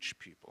teach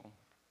people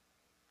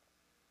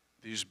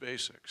these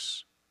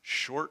basics,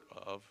 short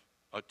of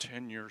a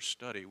 10-year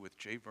study with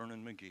J.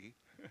 Vernon McGee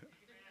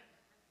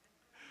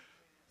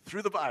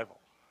through the Bible?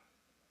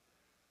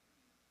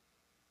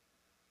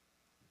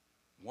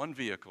 One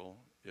vehicle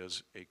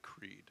is a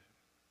creed.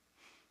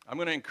 I'm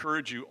going to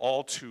encourage you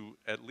all to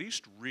at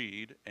least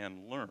read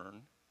and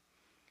learn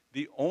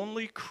the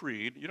only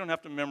creed. You don't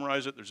have to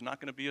memorize it. There's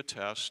not going to be a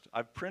test.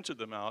 I've printed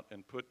them out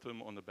and put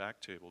them on the back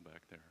table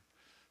back there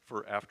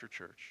for after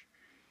church,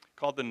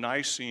 called the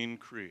Nicene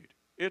Creed.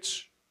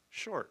 It's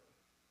short.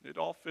 It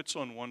all fits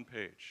on one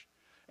page.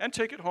 And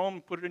take it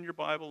home, put it in your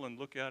Bible, and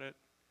look at it,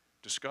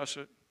 discuss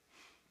it.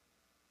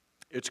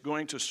 It's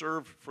going to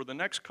serve for the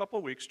next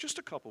couple weeks, just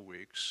a couple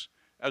weeks,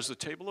 as the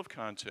table of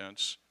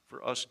contents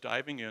for us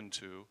diving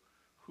into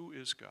who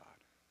is God,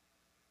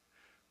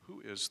 who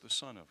is the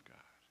Son of God,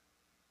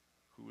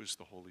 who is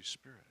the Holy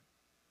Spirit.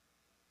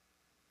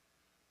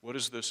 What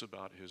is this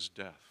about his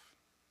death,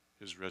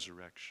 his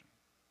resurrection?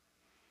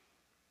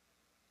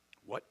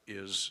 What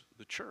is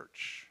the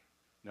church?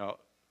 Now,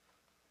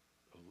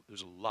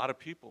 there's a lot of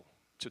people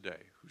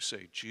today who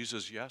say,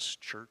 Jesus, yes,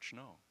 church,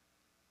 no.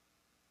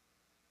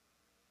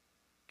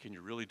 Can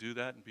you really do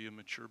that and be a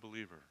mature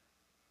believer?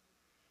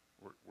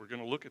 We're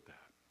going to look at that.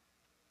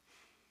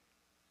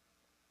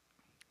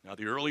 Now,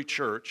 the early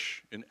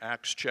church in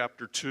Acts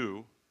chapter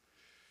 2,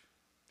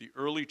 the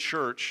early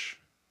church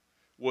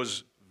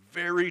was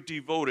very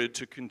devoted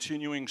to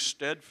continuing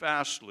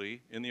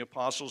steadfastly in the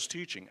apostles'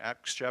 teaching.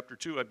 Acts chapter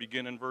 2, I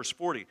begin in verse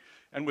 40.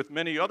 And with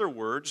many other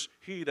words,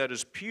 he, that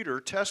is Peter,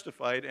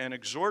 testified and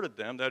exhorted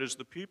them, that is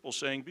the people,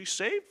 saying, be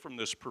saved from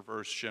this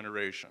perverse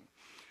generation.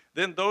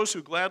 Then those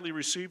who gladly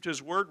received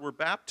his word were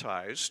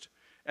baptized,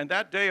 and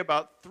that day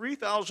about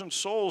 3,000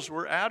 souls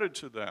were added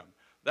to them.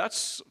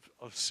 That's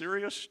a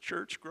serious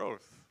church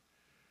growth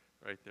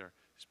right there.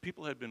 These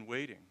people had been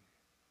waiting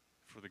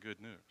for the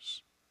good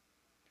news.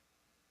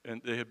 And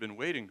they had been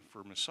waiting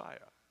for Messiah.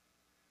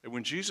 And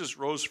when Jesus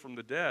rose from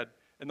the dead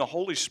and the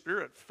Holy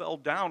Spirit fell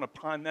down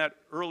upon that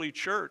early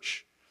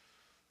church,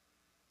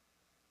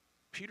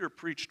 Peter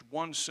preached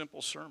one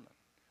simple sermon,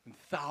 and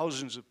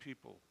thousands of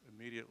people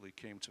immediately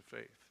came to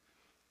faith.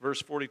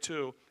 Verse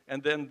 42,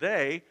 and then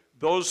they,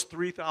 those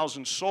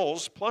 3,000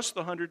 souls, plus the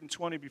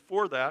 120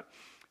 before that,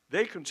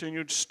 they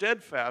continued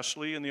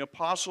steadfastly in the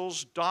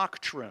apostles'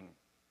 doctrine.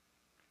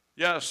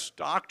 Yes,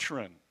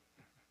 doctrine.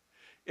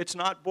 It's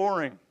not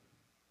boring.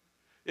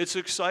 It's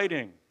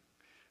exciting.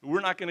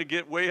 We're not going to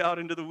get way out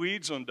into the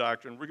weeds on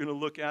doctrine. We're going to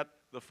look at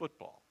the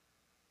football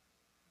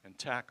and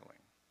tackling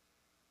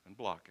and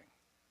blocking.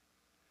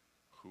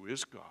 Who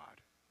is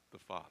God the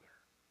Father?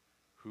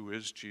 Who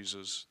is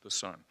Jesus the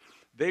Son?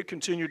 They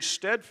continued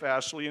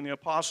steadfastly in the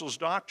apostles'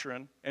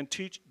 doctrine and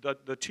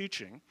the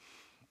teaching,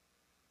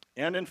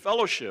 and in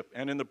fellowship,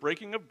 and in the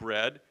breaking of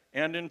bread,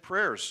 and in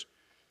prayers.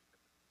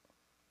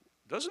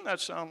 Doesn't that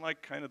sound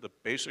like kind of the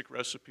basic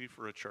recipe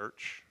for a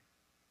church?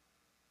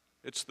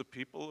 It's the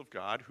people of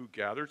God who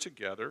gather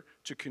together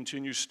to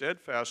continue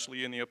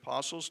steadfastly in the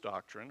apostles'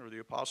 doctrine, or the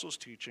apostles'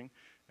 teaching,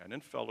 and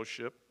in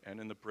fellowship, and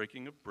in the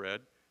breaking of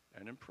bread,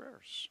 and in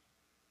prayers.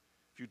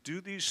 If you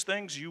do these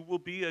things, you will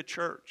be a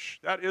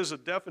church. That is a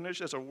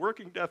definition, that's a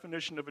working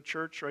definition of a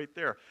church right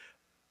there.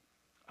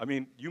 I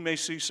mean, you may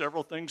see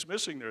several things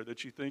missing there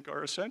that you think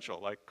are essential,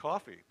 like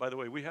coffee. By the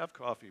way, we have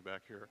coffee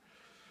back here.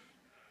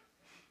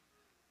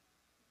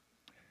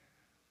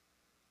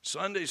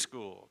 Sunday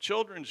school,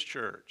 children's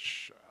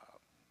church,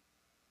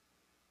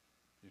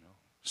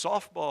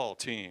 softball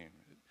team.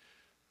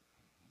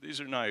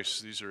 These are nice,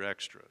 these are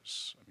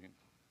extras. I mean,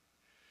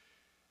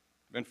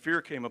 then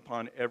fear came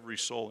upon every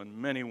soul, and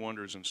many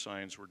wonders and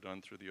signs were done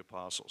through the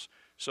apostles.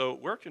 So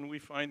where can we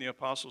find the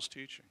apostles'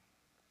 teaching?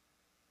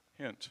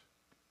 Hint.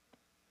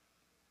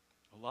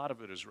 A lot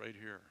of it is right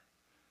here.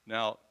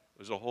 Now,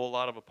 there's a whole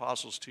lot of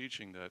apostles'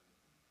 teaching that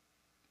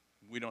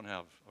we don't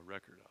have a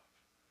record of.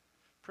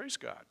 Praise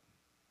God.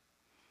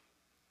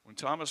 When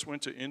Thomas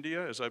went to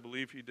India, as I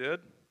believe he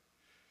did,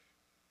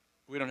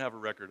 we don't have a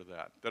record of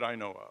that I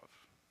know of.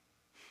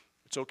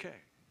 It's okay.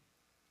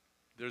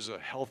 There's a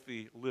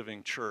healthy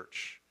living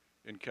church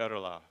in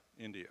Kerala,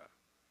 India.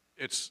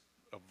 It's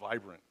a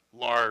vibrant,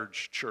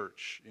 large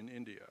church in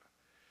India.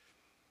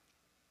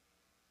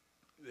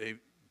 They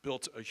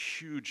built a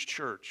huge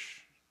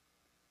church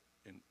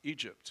in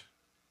Egypt,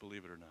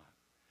 believe it or not,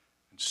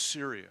 in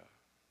Syria,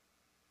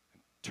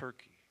 and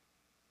Turkey.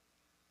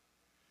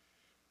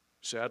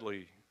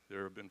 Sadly,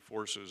 there have been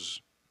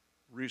forces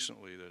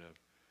recently that have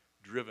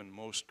driven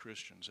most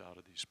Christians out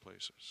of these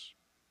places.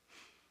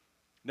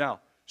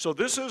 Now, so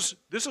this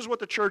is what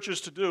the church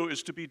is to do,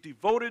 is to be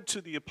devoted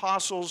to the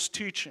apostles'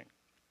 teaching.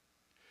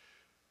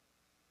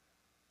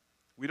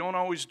 We don't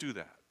always do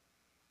that.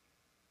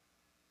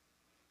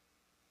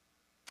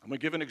 I'm going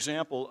to give an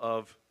example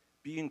of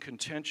being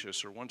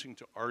contentious or wanting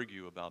to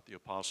argue about the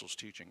apostles'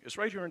 teaching. It's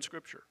right here in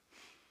Scripture.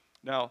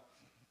 Now,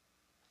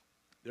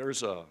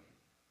 there's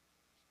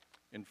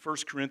in 1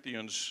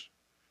 Corinthians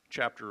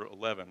chapter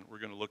 11, we're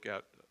going to look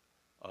at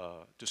a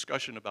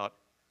discussion about,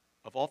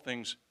 of all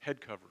things,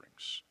 head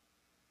coverings,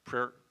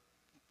 prayer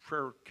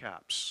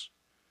caps,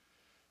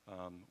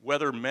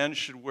 whether men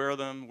should wear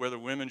them, whether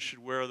women should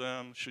wear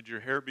them, should your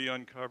hair be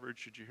uncovered,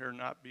 should your hair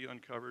not be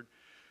uncovered,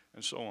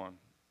 and so on.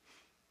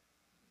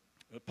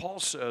 But Paul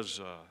says,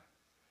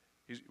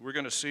 we're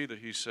going to see that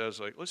he says,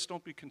 like, let's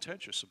don't be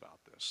contentious about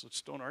this.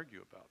 Let's don't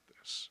argue about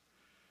this.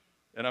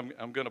 And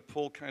I'm going to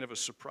pull kind of a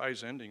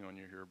surprise ending on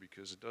you here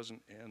because it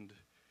doesn't end,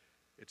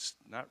 it's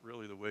not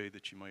really the way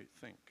that you might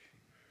think.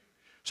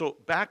 So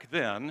back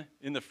then,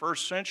 in the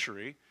first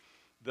century,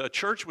 the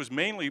church was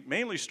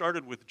mainly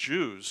started with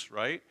Jews,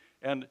 right?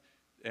 And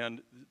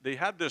they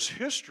had this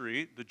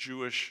history, the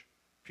Jewish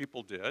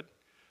people did,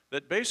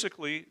 that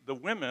basically the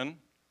women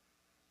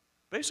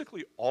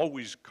basically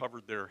always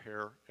covered their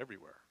hair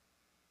everywhere.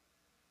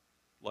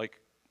 Like,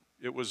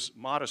 it was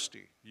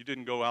modesty. You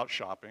didn't go out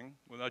shopping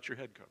without your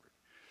head covered.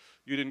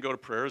 You didn't go to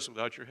prayers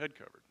without your head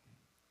covered.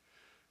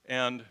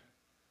 And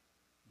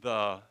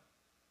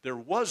there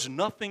was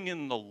nothing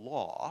in the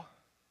law,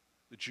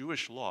 the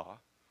Jewish law,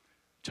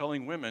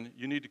 telling women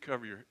you need to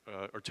cover your,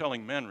 or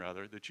telling men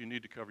rather, that you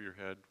need to cover your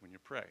head when you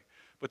pray.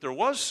 But there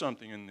was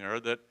something in there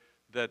that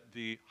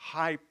the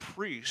high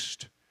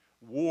priest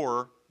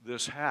wore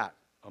this hat,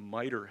 a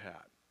mitre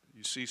hat.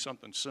 You see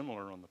something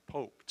similar on the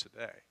Pope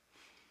today.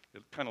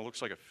 It kind of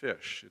looks like a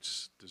fish.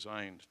 It's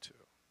designed to.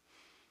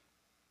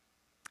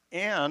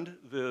 And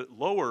the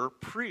lower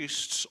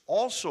priests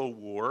also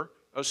wore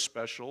a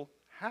special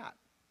hat.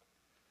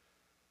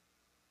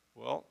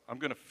 Well, I'm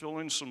going to fill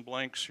in some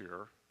blanks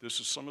here.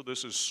 Some of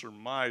this is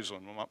surmise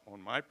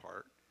on my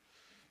part.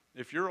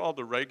 If you're all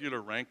the regular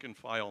rank and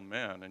file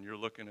men and you're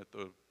looking at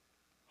the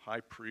high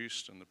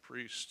priest and the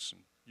priests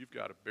and you've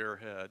got a bare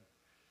head,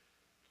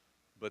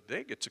 but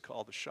they get to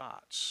call the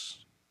shots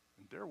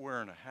and they're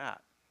wearing a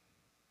hat.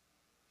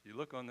 You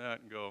look on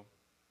that and go,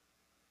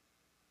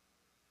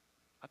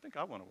 I think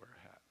I want to wear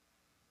a hat.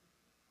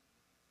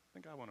 I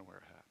think I want to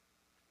wear a hat.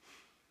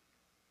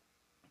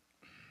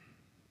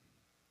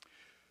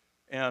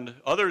 And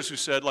others who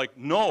said, like,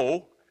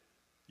 no,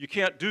 you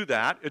can't do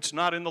that. It's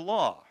not in the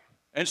law.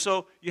 And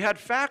so you had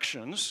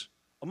factions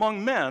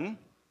among men,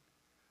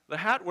 the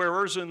hat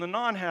wearers and the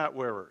non-hat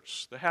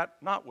wearers, the hat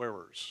not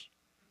wearers,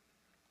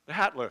 the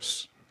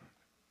hatless.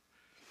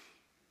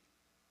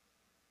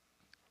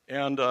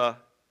 And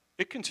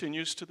it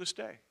continues to this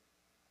day.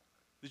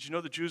 Did you know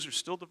the Jews are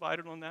still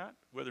divided on that,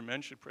 whether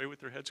men should pray with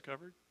their heads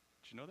covered?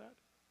 Did you know that?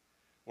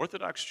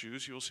 Orthodox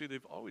Jews, you'll see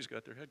they've always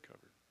got their head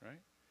covered, right?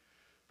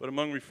 But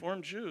among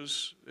Reformed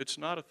Jews, it's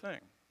not a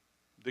thing.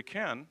 They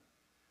can,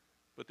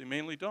 but they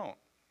mainly don't,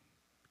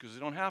 because they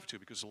don't have to,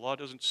 because the law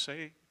doesn't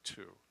say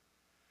to.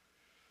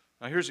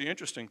 Now here's the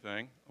interesting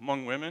thing.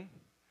 Among women,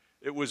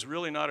 it was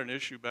really not an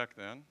issue back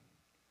then,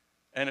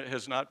 and it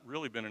has not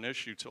really been an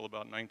issue till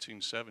about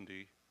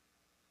 1970,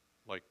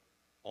 like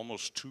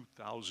almost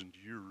 2,000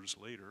 years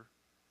later.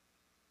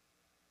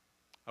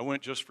 I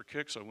went just for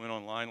kicks. I went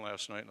online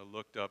last night and I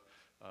looked up,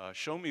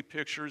 show me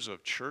pictures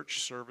of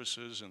church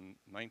services in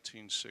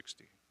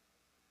 1960.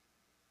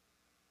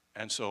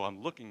 And so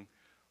I'm looking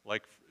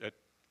like at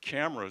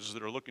cameras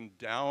that are looking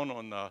down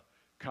on the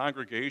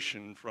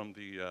congregation from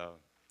the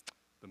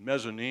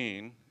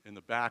mezzanine in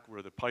the back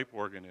where the pipe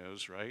organ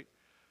is, right?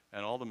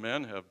 And all the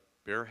men have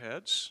bare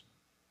heads,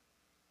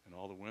 and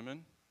all the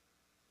women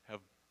have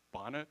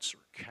bonnets or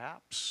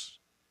caps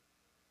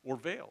or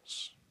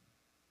veils.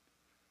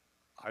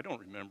 I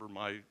don't remember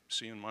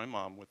seeing my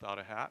mom without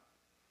a hat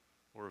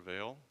or a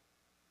veil,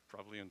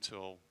 probably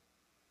until,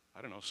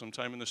 I don't know,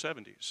 sometime in the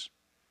 70s.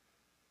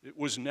 It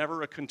was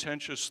never a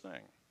contentious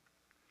thing.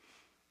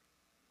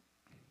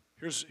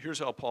 Here's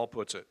how Paul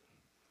puts it.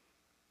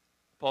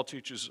 Paul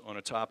teaches on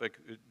a topic,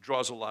 it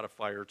draws a lot of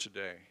fire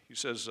today. He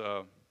says,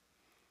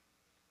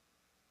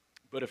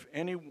 but if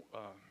any,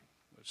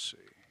 let's see,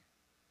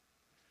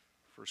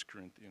 1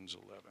 Corinthians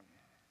 11.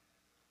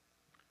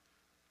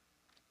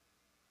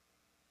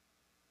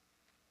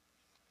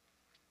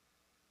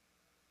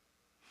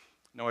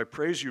 Now I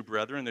praise you,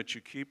 brethren, that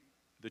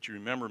you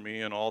remember me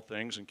in all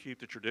things and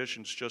keep the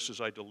traditions just as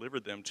I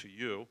delivered them to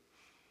you.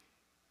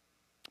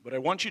 But I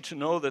want you to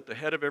know that the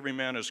head of every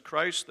man is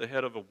Christ, the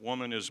head of a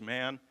woman is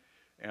man,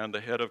 and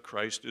the head of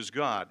Christ is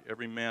God.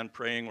 Every man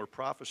praying or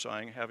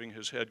prophesying, having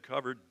his head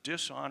covered,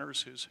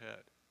 dishonors his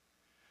head.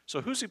 So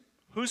who's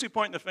he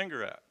pointing the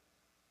finger at?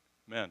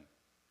 Men.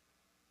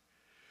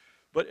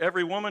 But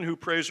every woman who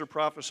prays or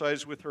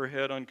prophesies with her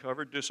head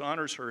uncovered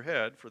dishonors her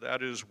head, for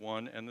that is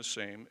one and the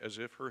same as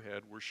if her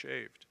head were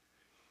shaved.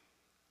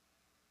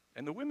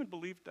 And the women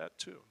believed that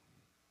too.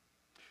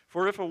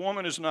 For if a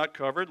woman is not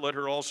covered, let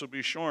her also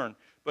be shorn.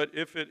 But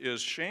if it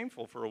is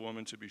shameful for a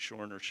woman to be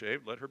shorn or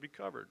shaved, let her be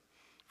covered.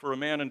 For a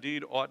man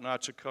indeed ought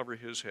not to cover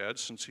his head,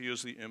 since he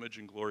is the image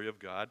and glory of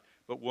God,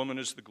 but woman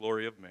is the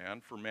glory of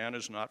man. For man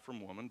is not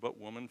from woman, but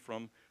woman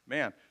from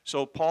man.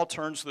 So Paul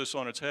turns this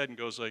on its head and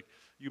goes like,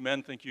 you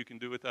men think you can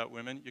do without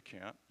women? You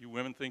can't. You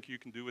women think you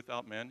can do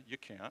without men? You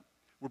can't.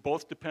 We're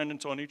both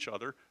dependent on each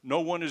other.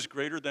 No one is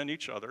greater than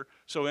each other.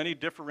 So any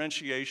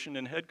differentiation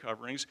in head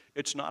coverings,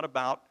 it's not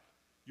about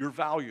your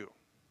value.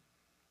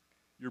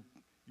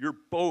 You're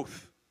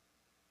both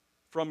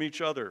from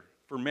each other.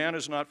 For man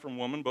is not from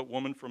woman, but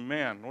woman from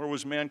man. Nor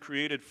was man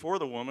created for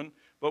the woman,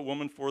 but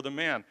woman for the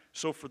man.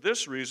 So for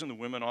this reason, the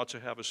woman ought to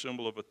have a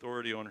symbol of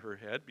authority on her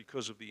head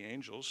because of the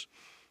angels.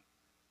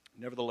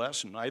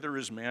 Nevertheless, neither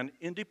is man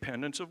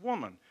independent of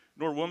woman,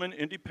 nor woman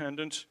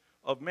independent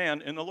of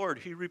man in the Lord.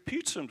 He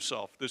repeats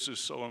himself. This is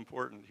so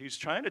important. He's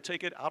trying to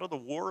take it out of the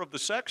war of the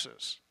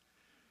sexes.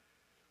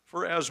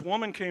 For as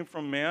woman came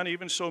from man,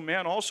 even so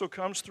man also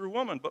comes through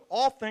woman. But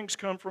all things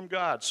come from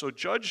God. So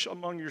judge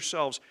among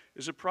yourselves,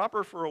 is it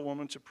proper for a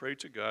woman to pray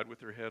to God with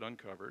her head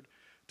uncovered?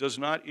 Does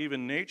not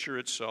even nature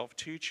itself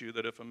teach you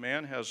that if a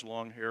man has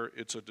long hair,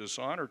 it's a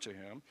dishonor to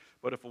him?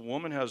 But if a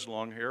woman has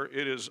long hair,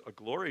 it is a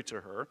glory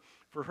to her.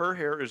 For her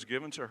hair is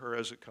given to her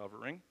as a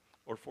covering,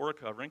 or for a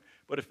covering.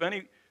 But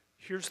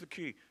here's the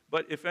key,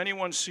 but if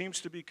anyone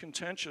seems to be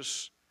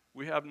contentious,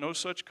 we have no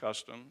such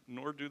custom,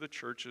 nor do the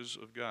churches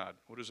of God.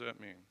 What does that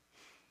mean?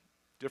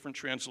 Different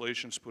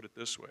translations put it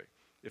this way.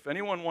 If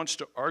anyone wants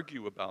to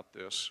argue about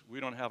this, we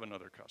don't have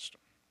another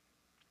custom.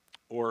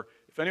 Or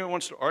if anyone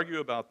wants to argue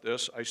about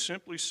this, I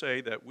simply say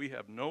that we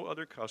have no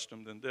other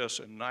custom than this,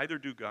 and neither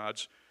do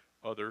God's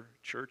other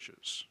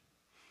churches.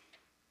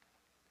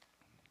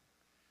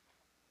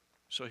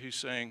 So he's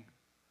saying,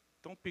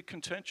 don't be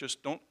contentious,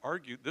 don't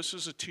argue. This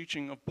is a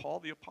teaching of Paul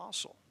the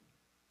Apostle.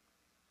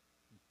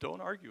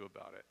 Don't argue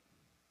about it.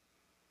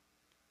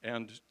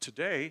 And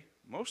today,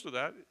 most of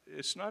that,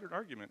 it's not an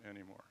argument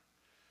anymore.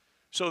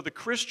 So the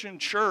Christian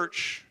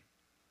church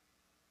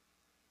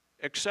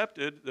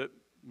accepted that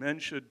men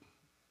should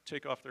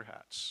take off their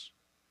hats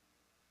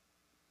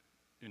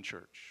in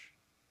church,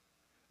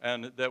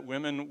 and that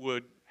women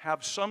would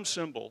have some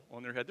symbol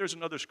on their head. There's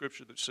another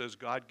scripture that says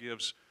God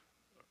gives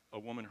a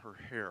woman her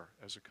hair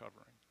as a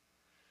covering.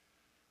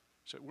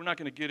 So we're not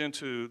going to get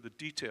into the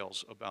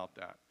details about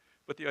that.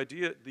 But the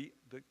idea, the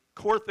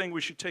core thing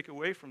we should take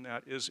away from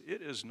that is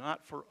it is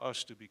not for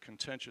us to be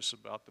contentious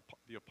about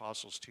the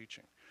apostles'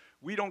 teaching.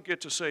 We don't get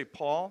to say,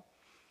 Paul,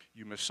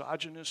 you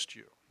misogynist,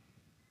 you.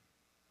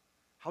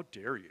 How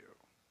dare you?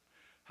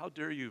 How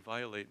dare you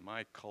violate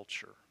my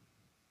culture?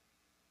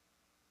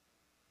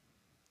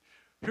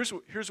 Here's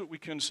what we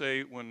can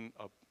say when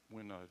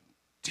a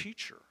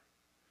teacher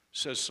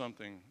says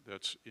something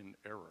that's in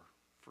error,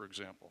 for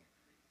example.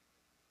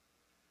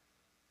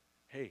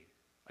 Hey,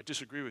 I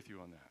disagree with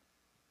you on that.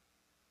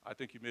 I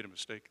think you made a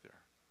mistake there.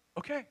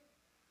 Okay,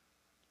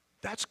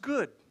 that's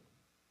good.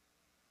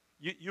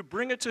 You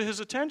bring it to his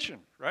attention,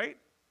 right?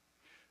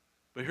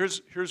 But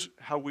here's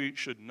how we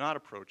should not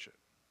approach it,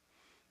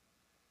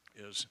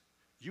 is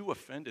you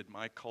offended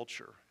my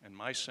culture and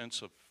my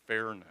sense of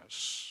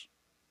fairness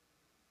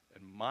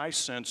and my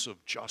sense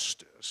of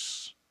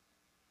justice.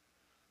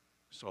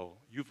 So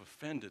you've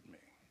offended me,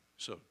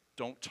 so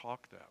don't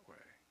talk that way.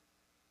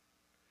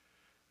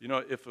 You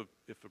know, if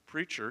a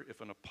preacher, if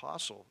an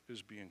apostle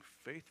is being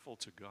faithful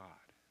to God,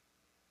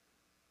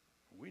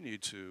 we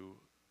need to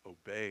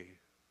obey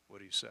what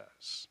he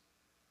says.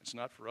 It's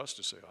not for us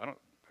to say, that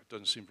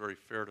doesn't seem very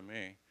fair to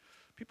me.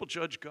 People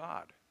judge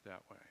God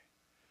that way.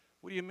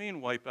 What do you mean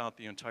wipe out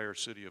the entire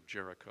city of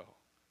Jericho?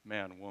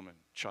 Man, woman,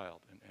 child,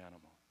 and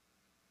animal.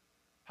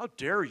 How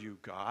dare you,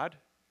 God?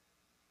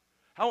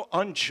 How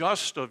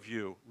unjust of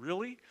you.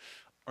 Really?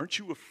 Aren't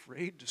you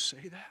afraid to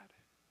say that?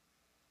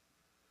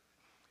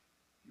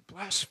 You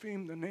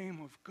blaspheme the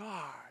name of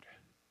God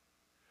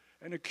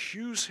and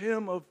accuse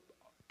him of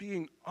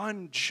being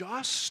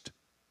unjust?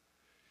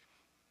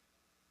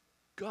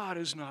 God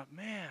is not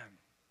man.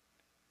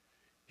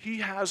 He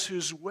has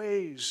his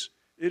ways.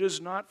 It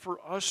is not for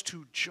us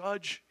to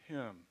judge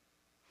him.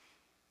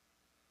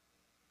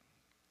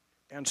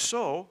 And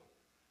so,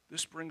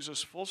 this brings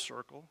us full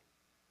circle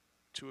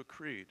to a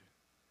creed.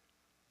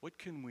 What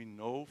can we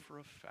know for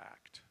a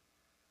fact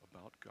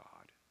about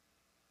God?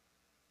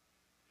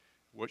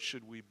 What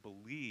should we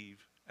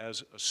believe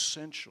as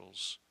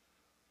essentials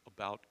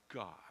about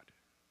God?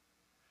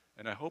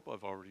 And I hope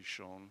I've already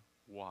shown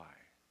why.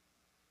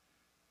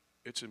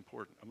 It's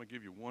important. I'm going to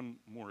give you one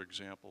more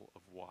example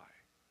of why.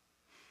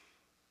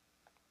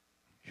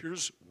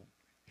 Here's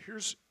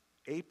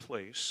a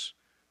place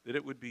that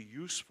it would be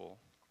useful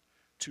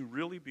to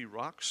really be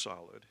rock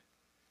solid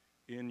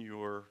in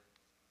your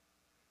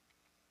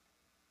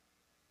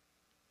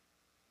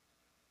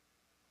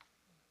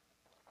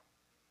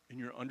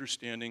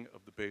understanding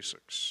of the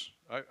basics.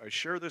 I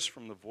share this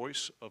from the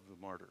Voice of the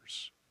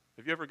Martyrs.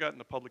 Have you ever gotten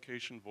the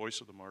publication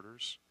Voice of the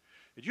Martyrs?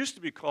 It used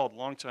to be called, a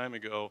long time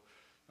ago,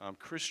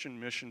 Christian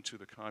Mission to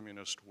the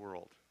Communist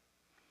World.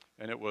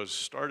 And it was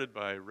started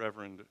by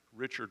Reverend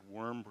Richard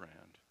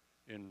Wurmbrand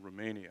in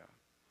Romania.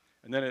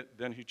 And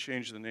then he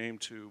changed the name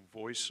to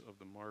Voice of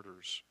the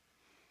Martyrs.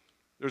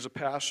 There's a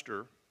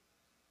pastor,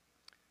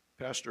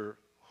 Pastor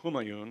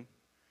Humayun,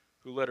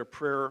 who led a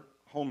prayer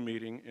home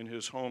meeting in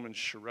his home in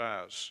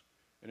Shiraz.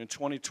 And in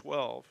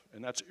 2012,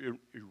 and that's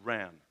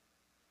Iran.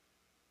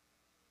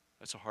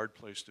 That's a hard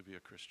place to be a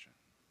Christian.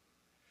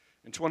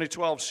 In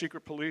 2012,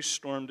 secret police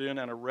stormed in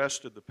and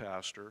arrested the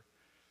pastor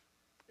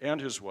and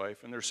his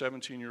wife and their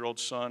 17-year-old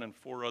son and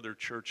 4 other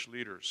church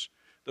leaders.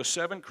 The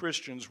 7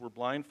 Christians were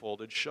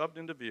blindfolded, shoved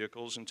into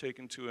vehicles, and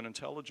taken to an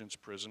intelligence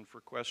prison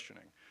for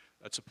questioning.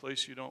 That's a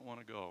place you don't want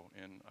to go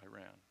in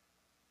Iran.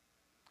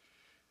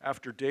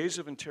 After days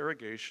of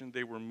interrogation,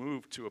 they were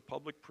moved to a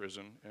public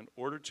prison and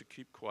ordered to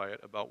keep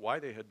quiet about why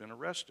they had been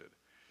arrested.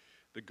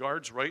 The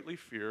guards rightly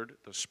feared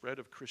the spread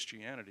of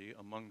Christianity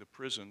among the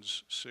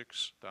prison's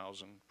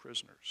 6,000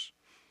 prisoners.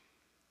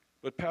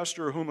 But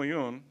Pastor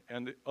Humayun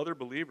and the other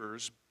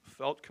believers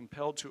felt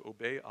compelled to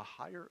obey a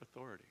higher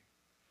authority.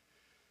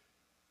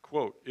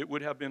 Quote, "It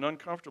would have been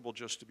uncomfortable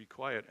just to be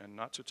quiet and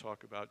not to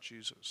talk about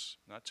Jesus,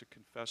 not to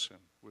confess him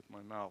with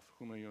my mouth,"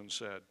 Humayun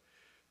said.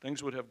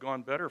 Things would have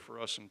gone better for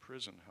us in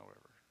prison,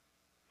 however.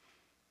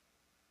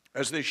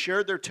 As they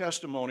shared their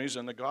testimonies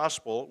and the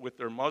gospel with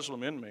their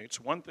Muslim inmates,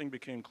 one thing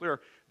became clear: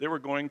 they were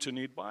going to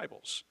need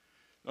Bibles.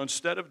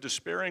 Instead of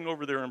despairing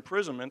over their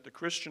imprisonment, the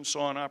Christians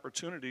saw an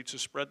opportunity to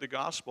spread the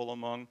gospel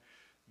among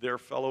their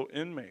fellow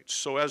inmates.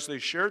 So as they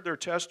shared their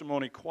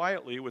testimony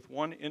quietly with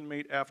one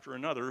inmate after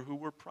another, who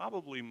were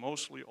probably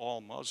mostly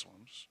all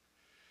Muslims,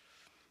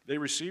 they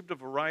received a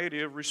variety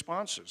of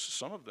responses.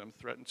 Some of them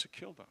threatened to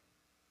kill them.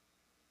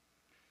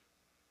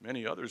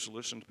 Many others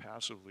listened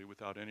passively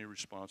without any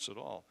response at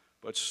all.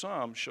 But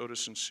some showed a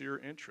sincere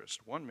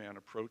interest. One man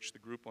approached the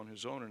group on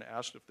his own and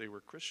asked if they were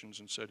Christians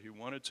and said he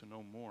wanted to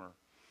know more.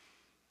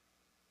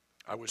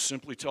 "I was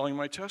simply telling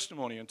my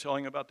testimony and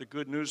telling about the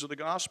good news of the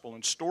gospel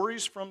and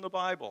stories from the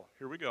Bible."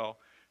 Here we go.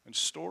 And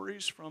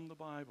stories from the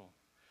Bible.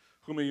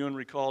 Humayun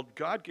recalled,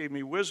 God gave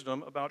me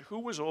wisdom about who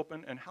was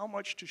open and how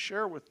much to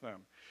share with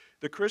them.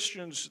 The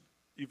Christians'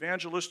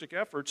 evangelistic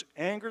efforts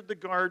angered the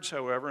guards,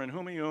 however, and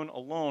Humayun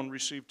alone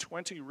received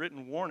 20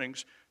 written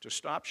warnings to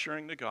stop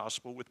sharing the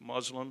gospel with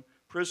Muslim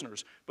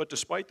prisoners. But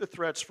despite the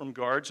threats from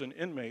guards and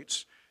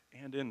inmates,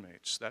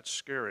 that's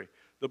scary,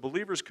 the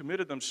believers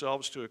committed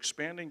themselves to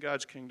expanding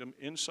God's kingdom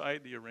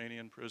inside the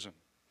Iranian prison.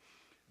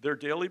 Their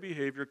daily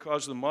behavior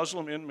caused the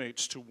Muslim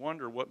inmates to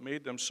wonder what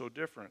made them so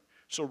different.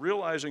 So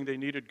realizing they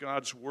needed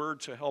God's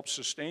word to help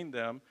sustain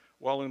them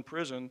while in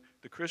prison,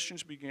 the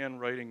Christians began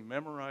writing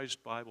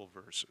memorized Bible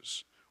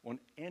verses on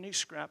any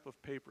scrap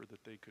of paper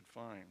that they could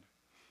find.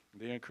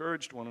 They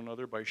encouraged one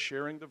another by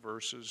sharing the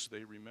verses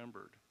they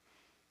remembered.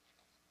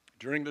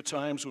 During the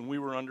times when we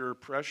were under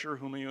pressure,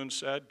 Humayun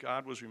said,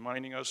 God was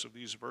reminding us of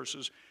these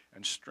verses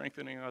and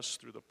strengthening us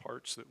through the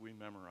parts that we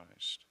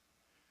memorized.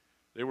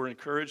 They were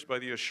encouraged by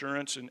the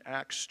assurance in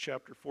Acts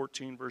chapter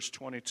 14, verse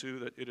 22,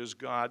 that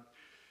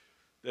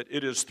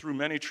it is through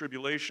many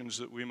tribulations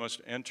that we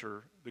must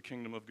enter the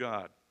kingdom of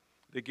God.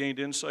 They gained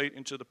insight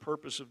into the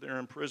purpose of their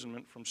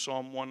imprisonment from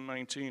Psalm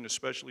 119,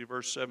 especially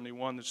verse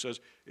 71 that says,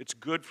 it's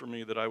good for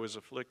me that I was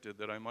afflicted,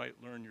 that I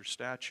might learn your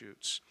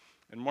statutes.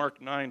 And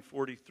Mark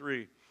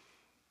 9:43,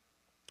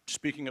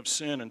 speaking of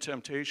sin and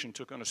temptation,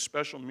 took on a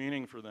special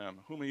meaning for them.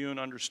 Humayun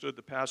understood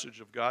the passage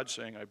of God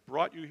saying, I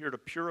brought you here to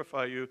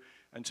purify you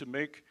and to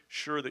make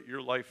sure that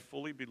your life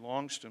fully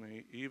belongs to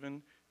me,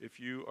 even if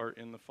you are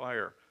in the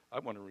fire. I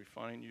want to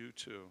refine you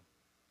too.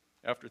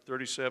 After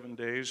 37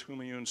 days,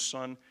 Humayun's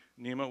son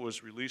Nima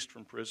was released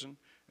from prison,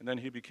 and then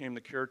he became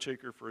the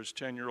caretaker for his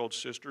 10-year-old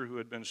sister who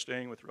had been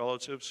staying with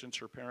relatives since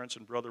her parents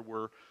and brother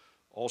were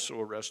also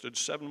arrested.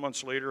 7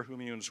 months later,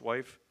 Humayun's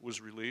wife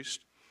was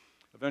released.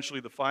 Eventually,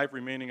 the 5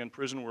 remaining in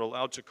prison were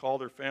allowed to call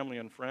their family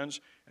and friends,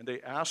 and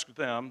they asked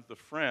them, the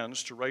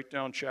friends, to write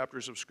down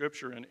chapters of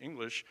Scripture in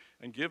English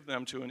and give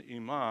them to an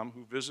imam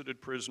who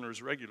visited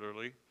prisoners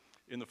regularly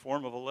in the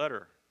form of a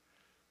letter.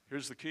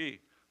 Here's the key.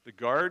 The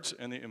guards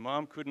and the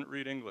imam couldn't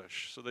read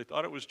English, so they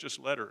thought it was just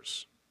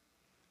letters.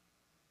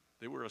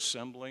 They were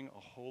assembling a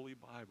holy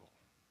Bible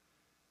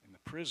in the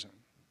prison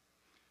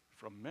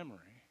from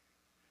memory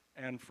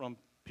and from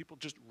people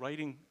just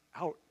writing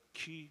out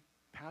key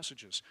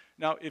passages.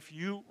 Now, if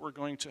you were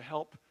going to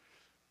help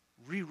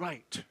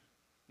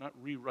not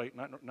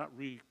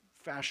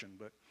refashion,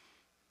 but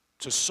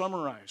to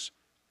summarize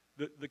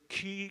the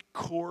key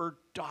core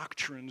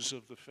doctrines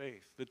of the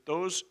faith that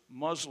those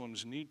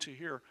Muslims need to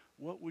hear,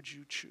 what would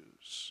you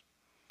choose?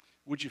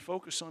 Would you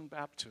focus on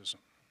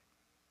baptism?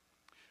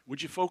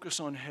 Would you focus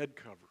on head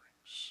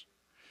coverings?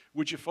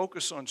 Would you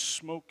focus on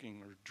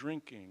smoking or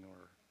drinking,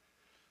 or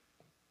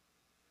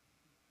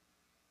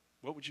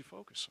what would you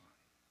focus on?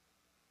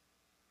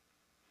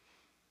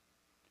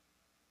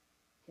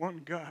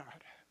 One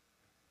God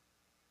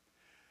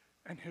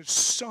and his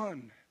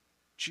Son,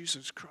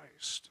 Jesus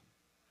Christ,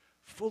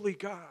 fully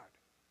God,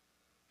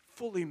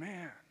 fully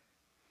man.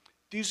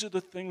 These are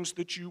the things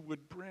that you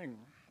would bring.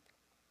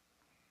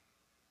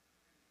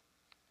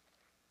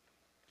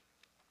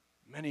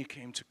 Many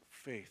came to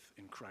faith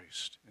in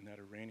Christ in that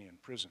Iranian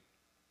prison.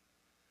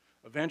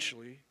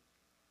 Eventually,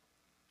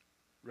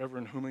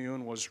 Reverend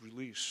Humayun was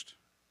released.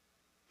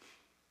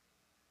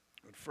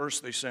 At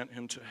first, they sent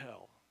him to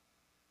hell.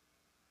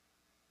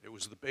 It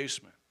was the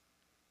basement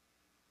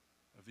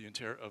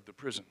of the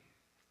prison,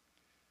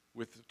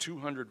 with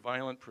 200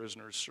 violent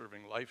prisoners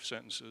serving life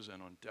sentences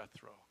and on death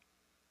row.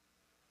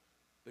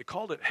 They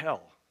called it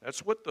hell.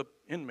 That's what the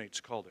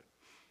inmates called it.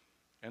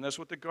 And that's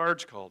what the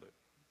guards called it.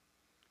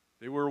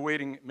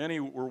 Many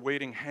were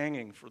waiting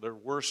hanging for their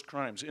worst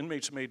crimes.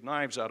 Inmates made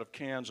knives out of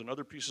cans and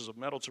other pieces of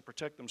metal to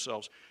protect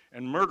themselves,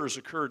 and murders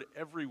occurred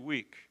every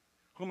week.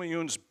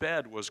 Humayun's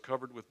bed was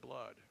covered with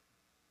blood.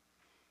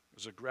 It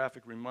was a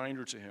graphic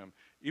reminder to him.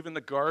 Even the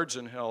guards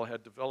in hell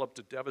had developed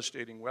a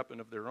devastating weapon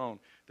of their own.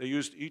 They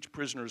used each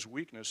prisoner's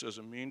weakness as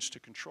a means to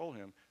control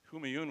him.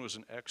 Humayun was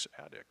an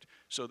ex-addict,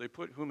 so they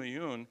put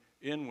Humayun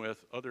in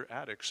with other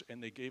addicts,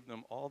 and they gave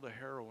them all the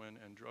heroin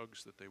and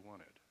drugs that they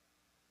wanted.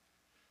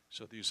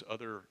 So these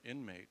other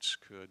inmates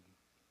could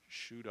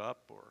shoot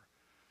up or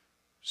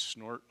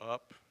snort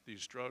up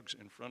these drugs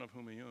in front of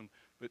Humayun,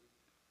 but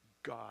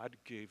God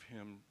gave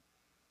him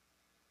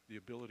the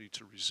ability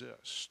to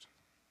resist.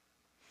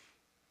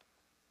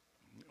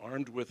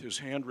 Armed with his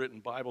handwritten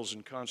Bibles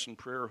and constant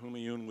prayer,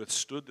 Humayun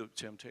withstood the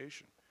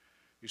temptation.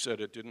 He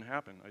said, it didn't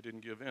happen. I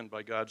didn't give in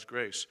by God's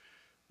grace.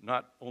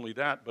 Not only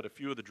that, but a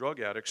few of the drug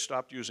addicts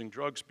stopped using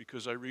drugs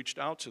because I reached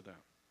out to them.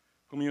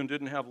 Humayun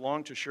didn't have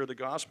long to share the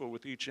gospel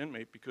with each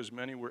inmate because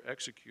many were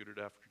executed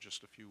after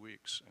just a few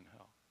weeks in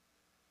hell.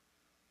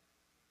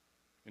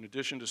 In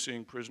addition to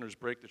seeing prisoners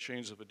break the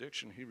chains of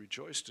addiction, he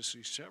rejoiced to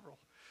see several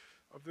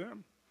of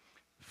them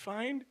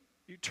find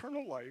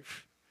eternal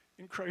life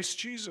in Christ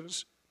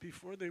Jesus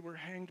before they were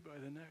hanged by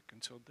the neck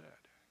until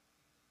dead.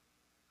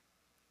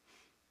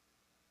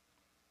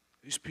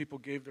 These people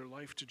gave their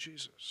life to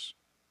Jesus.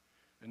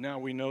 And now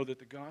we know that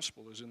the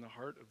gospel is in the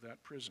heart of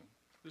that prison.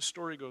 This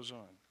story goes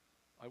on.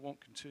 I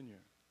won't continue.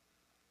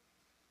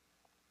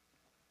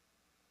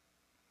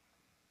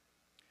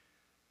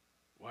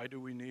 why do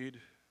we need,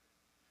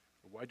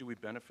 or why do we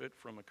benefit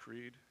from a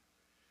creed?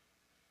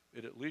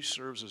 It at least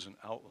serves as an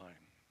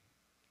outline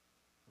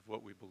of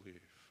what we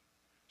believe.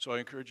 So I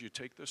encourage you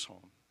to take this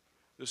home.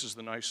 This is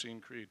the Nicene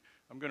Creed.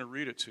 I'm going to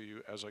read it to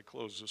you as I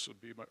close. This would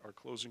be our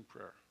closing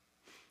prayer.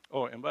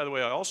 Oh, and by the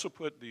way, I also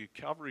put the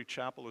Calvary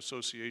Chapel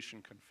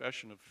Association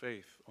Confession of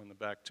Faith on the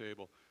back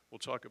table. We'll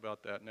talk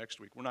about that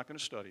next week. We're not going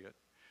to study it,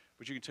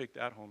 but you can take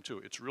that home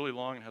too. It's really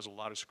long and has a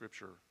lot of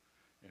scripture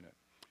in it.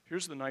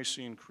 Here's the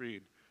Nicene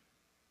Creed.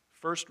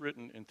 First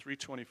written in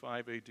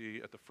 325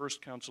 AD at the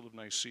First Council of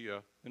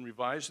Nicaea, then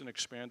revised and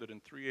expanded in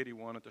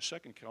 381 at the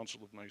Second Council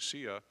of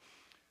Nicaea,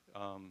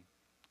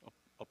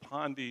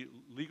 upon the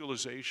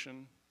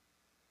legalization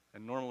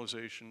and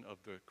normalization of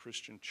the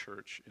Christian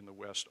church in the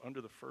West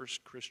under the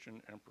first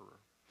Christian emperor,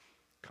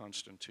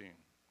 Constantine.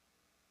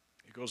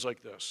 It goes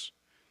like this.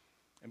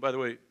 And by the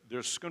way,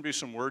 there's going to be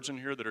some words in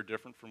here that are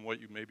different from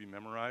what you maybe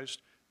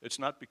memorized. It's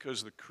not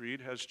because the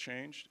creed has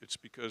changed. It's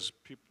because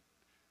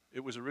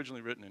it was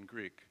originally written in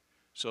Greek.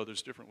 So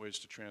there's different ways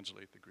to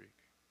translate the Greek.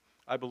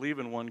 I believe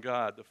in one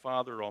God, the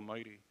Father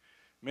Almighty,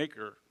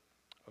 maker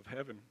of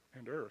heaven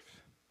and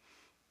earth,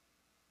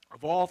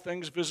 of all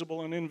things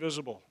visible and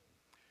invisible.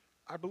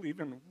 I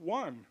believe in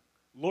one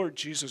Lord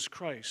Jesus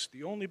Christ,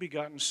 the only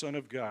begotten Son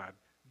of God,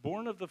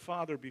 born of the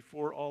Father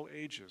before all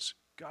ages,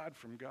 God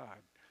from God,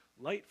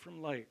 light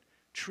from light,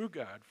 true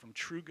God from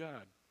true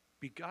God,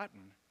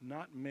 begotten,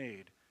 not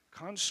made,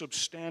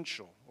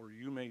 consubstantial, or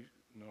you may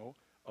know,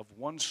 of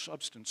one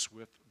substance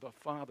with the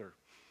Father.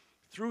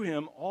 Through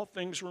him all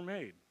things were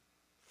made.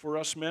 For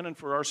us men and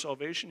for our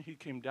salvation he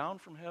came down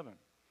from heaven.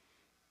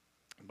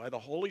 And by the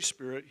Holy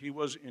Spirit he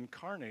was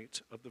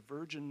incarnate of the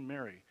Virgin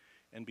Mary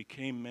and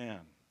became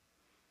man.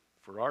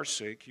 For our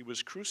sake he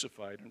was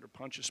crucified under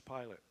Pontius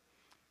Pilate.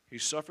 He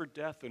suffered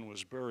death and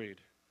was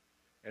buried,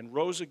 and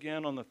rose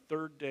again on the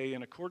third day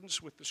in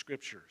accordance with the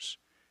Scriptures.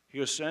 He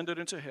ascended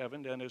into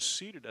heaven and is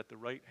seated at the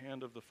right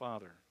hand of the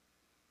Father.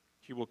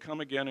 He will come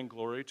again in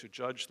glory to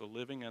judge the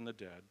living and the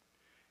dead,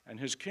 and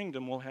his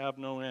kingdom will have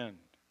no end.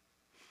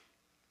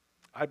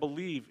 I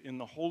believe in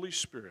the Holy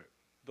Spirit,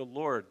 the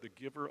Lord, the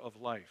giver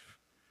of life,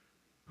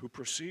 who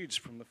proceeds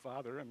from the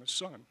Father and the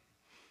Son,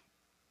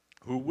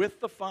 who with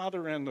the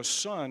Father and the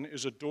Son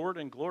is adored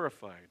and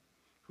glorified,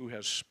 who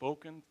has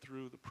spoken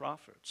through the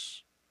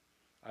prophets.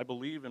 I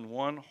believe in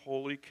one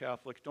holy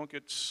Catholic. Don't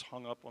get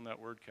hung up on that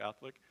word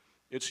Catholic.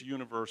 It's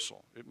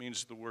universal. It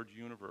means the word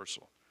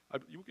universal.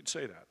 You could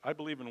say that. I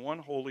believe in one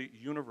holy,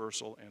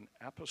 universal, and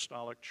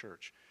apostolic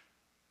church,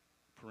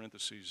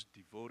 parentheses,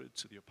 devoted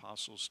to the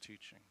apostles'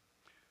 teaching.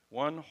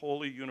 One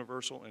holy,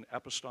 universal, and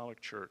apostolic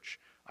church.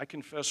 I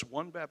confess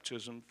one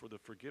baptism for the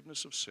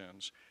forgiveness of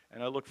sins,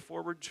 and I look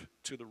forward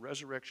to the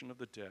resurrection of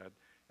the dead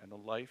and the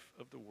life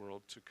of the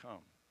world to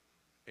come.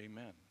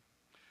 Amen.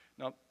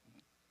 Now,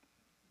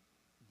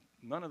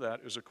 none of that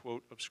is a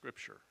quote of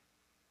Scripture.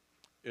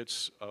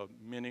 It's a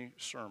mini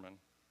sermon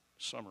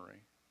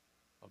summary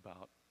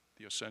about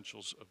the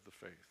essentials of the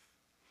faith.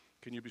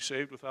 Can you be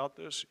saved without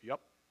this?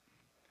 Yep.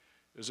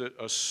 Is it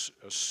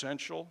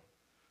essential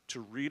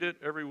to read it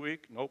every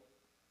week? Nope,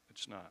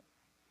 it's not.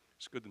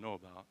 It's good to know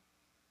about.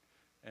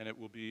 And it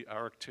will be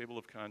our table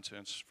of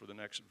contents for the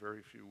next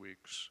very few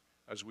weeks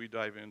as we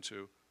dive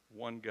into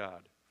one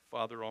God,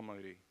 Father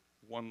Almighty,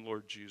 one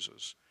Lord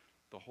Jesus,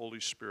 the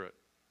Holy Spirit.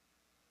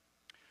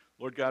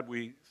 Lord God,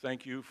 we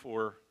thank you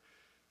for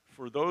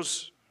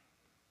those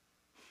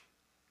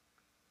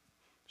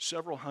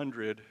several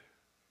hundred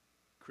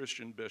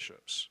Christian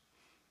bishops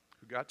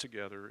who got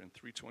together in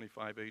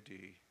 325 AD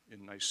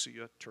in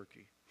Nicaea,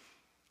 Turkey,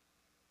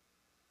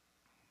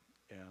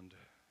 and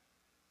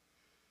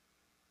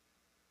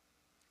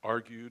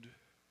argued,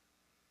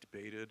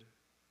 debated,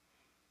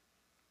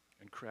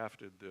 and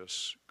crafted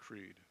this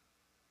creed.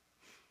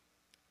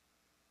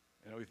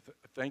 And we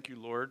thank you,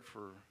 Lord,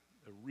 for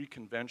the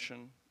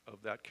reconvention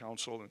of that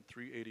council in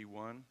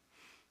 381,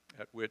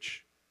 at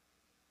which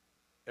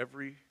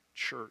every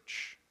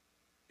church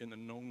in the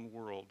known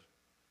world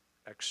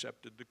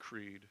accepted the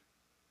creed,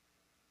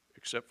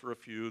 except for a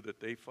few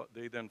that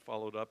they then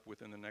followed up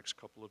within the next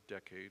couple of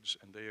decades,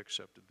 and they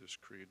accepted this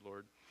creed,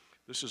 Lord.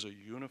 This is a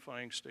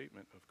unifying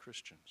statement of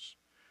Christians.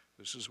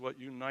 This is what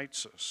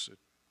unites us. It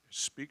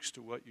speaks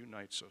to what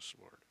unites us,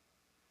 Lord.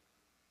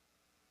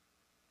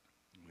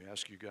 And we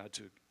ask you, God,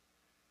 to,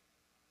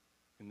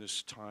 in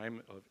this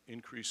time of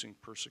increasing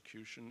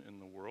persecution in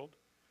the world,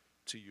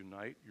 to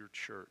unite your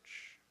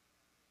church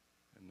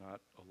and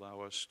not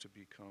allow us to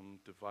become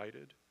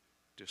divided,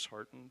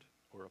 disheartened,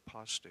 or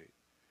apostate.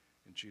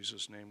 In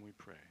Jesus' name we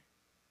pray.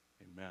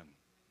 Amen.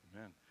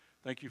 Amen.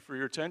 Thank you for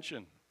your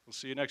attention. We'll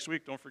see you next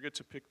week. Don't forget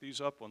to pick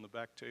these up on the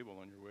back table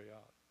on your way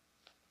out.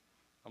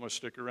 I'm going to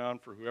stick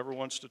around for whoever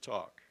wants to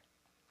talk.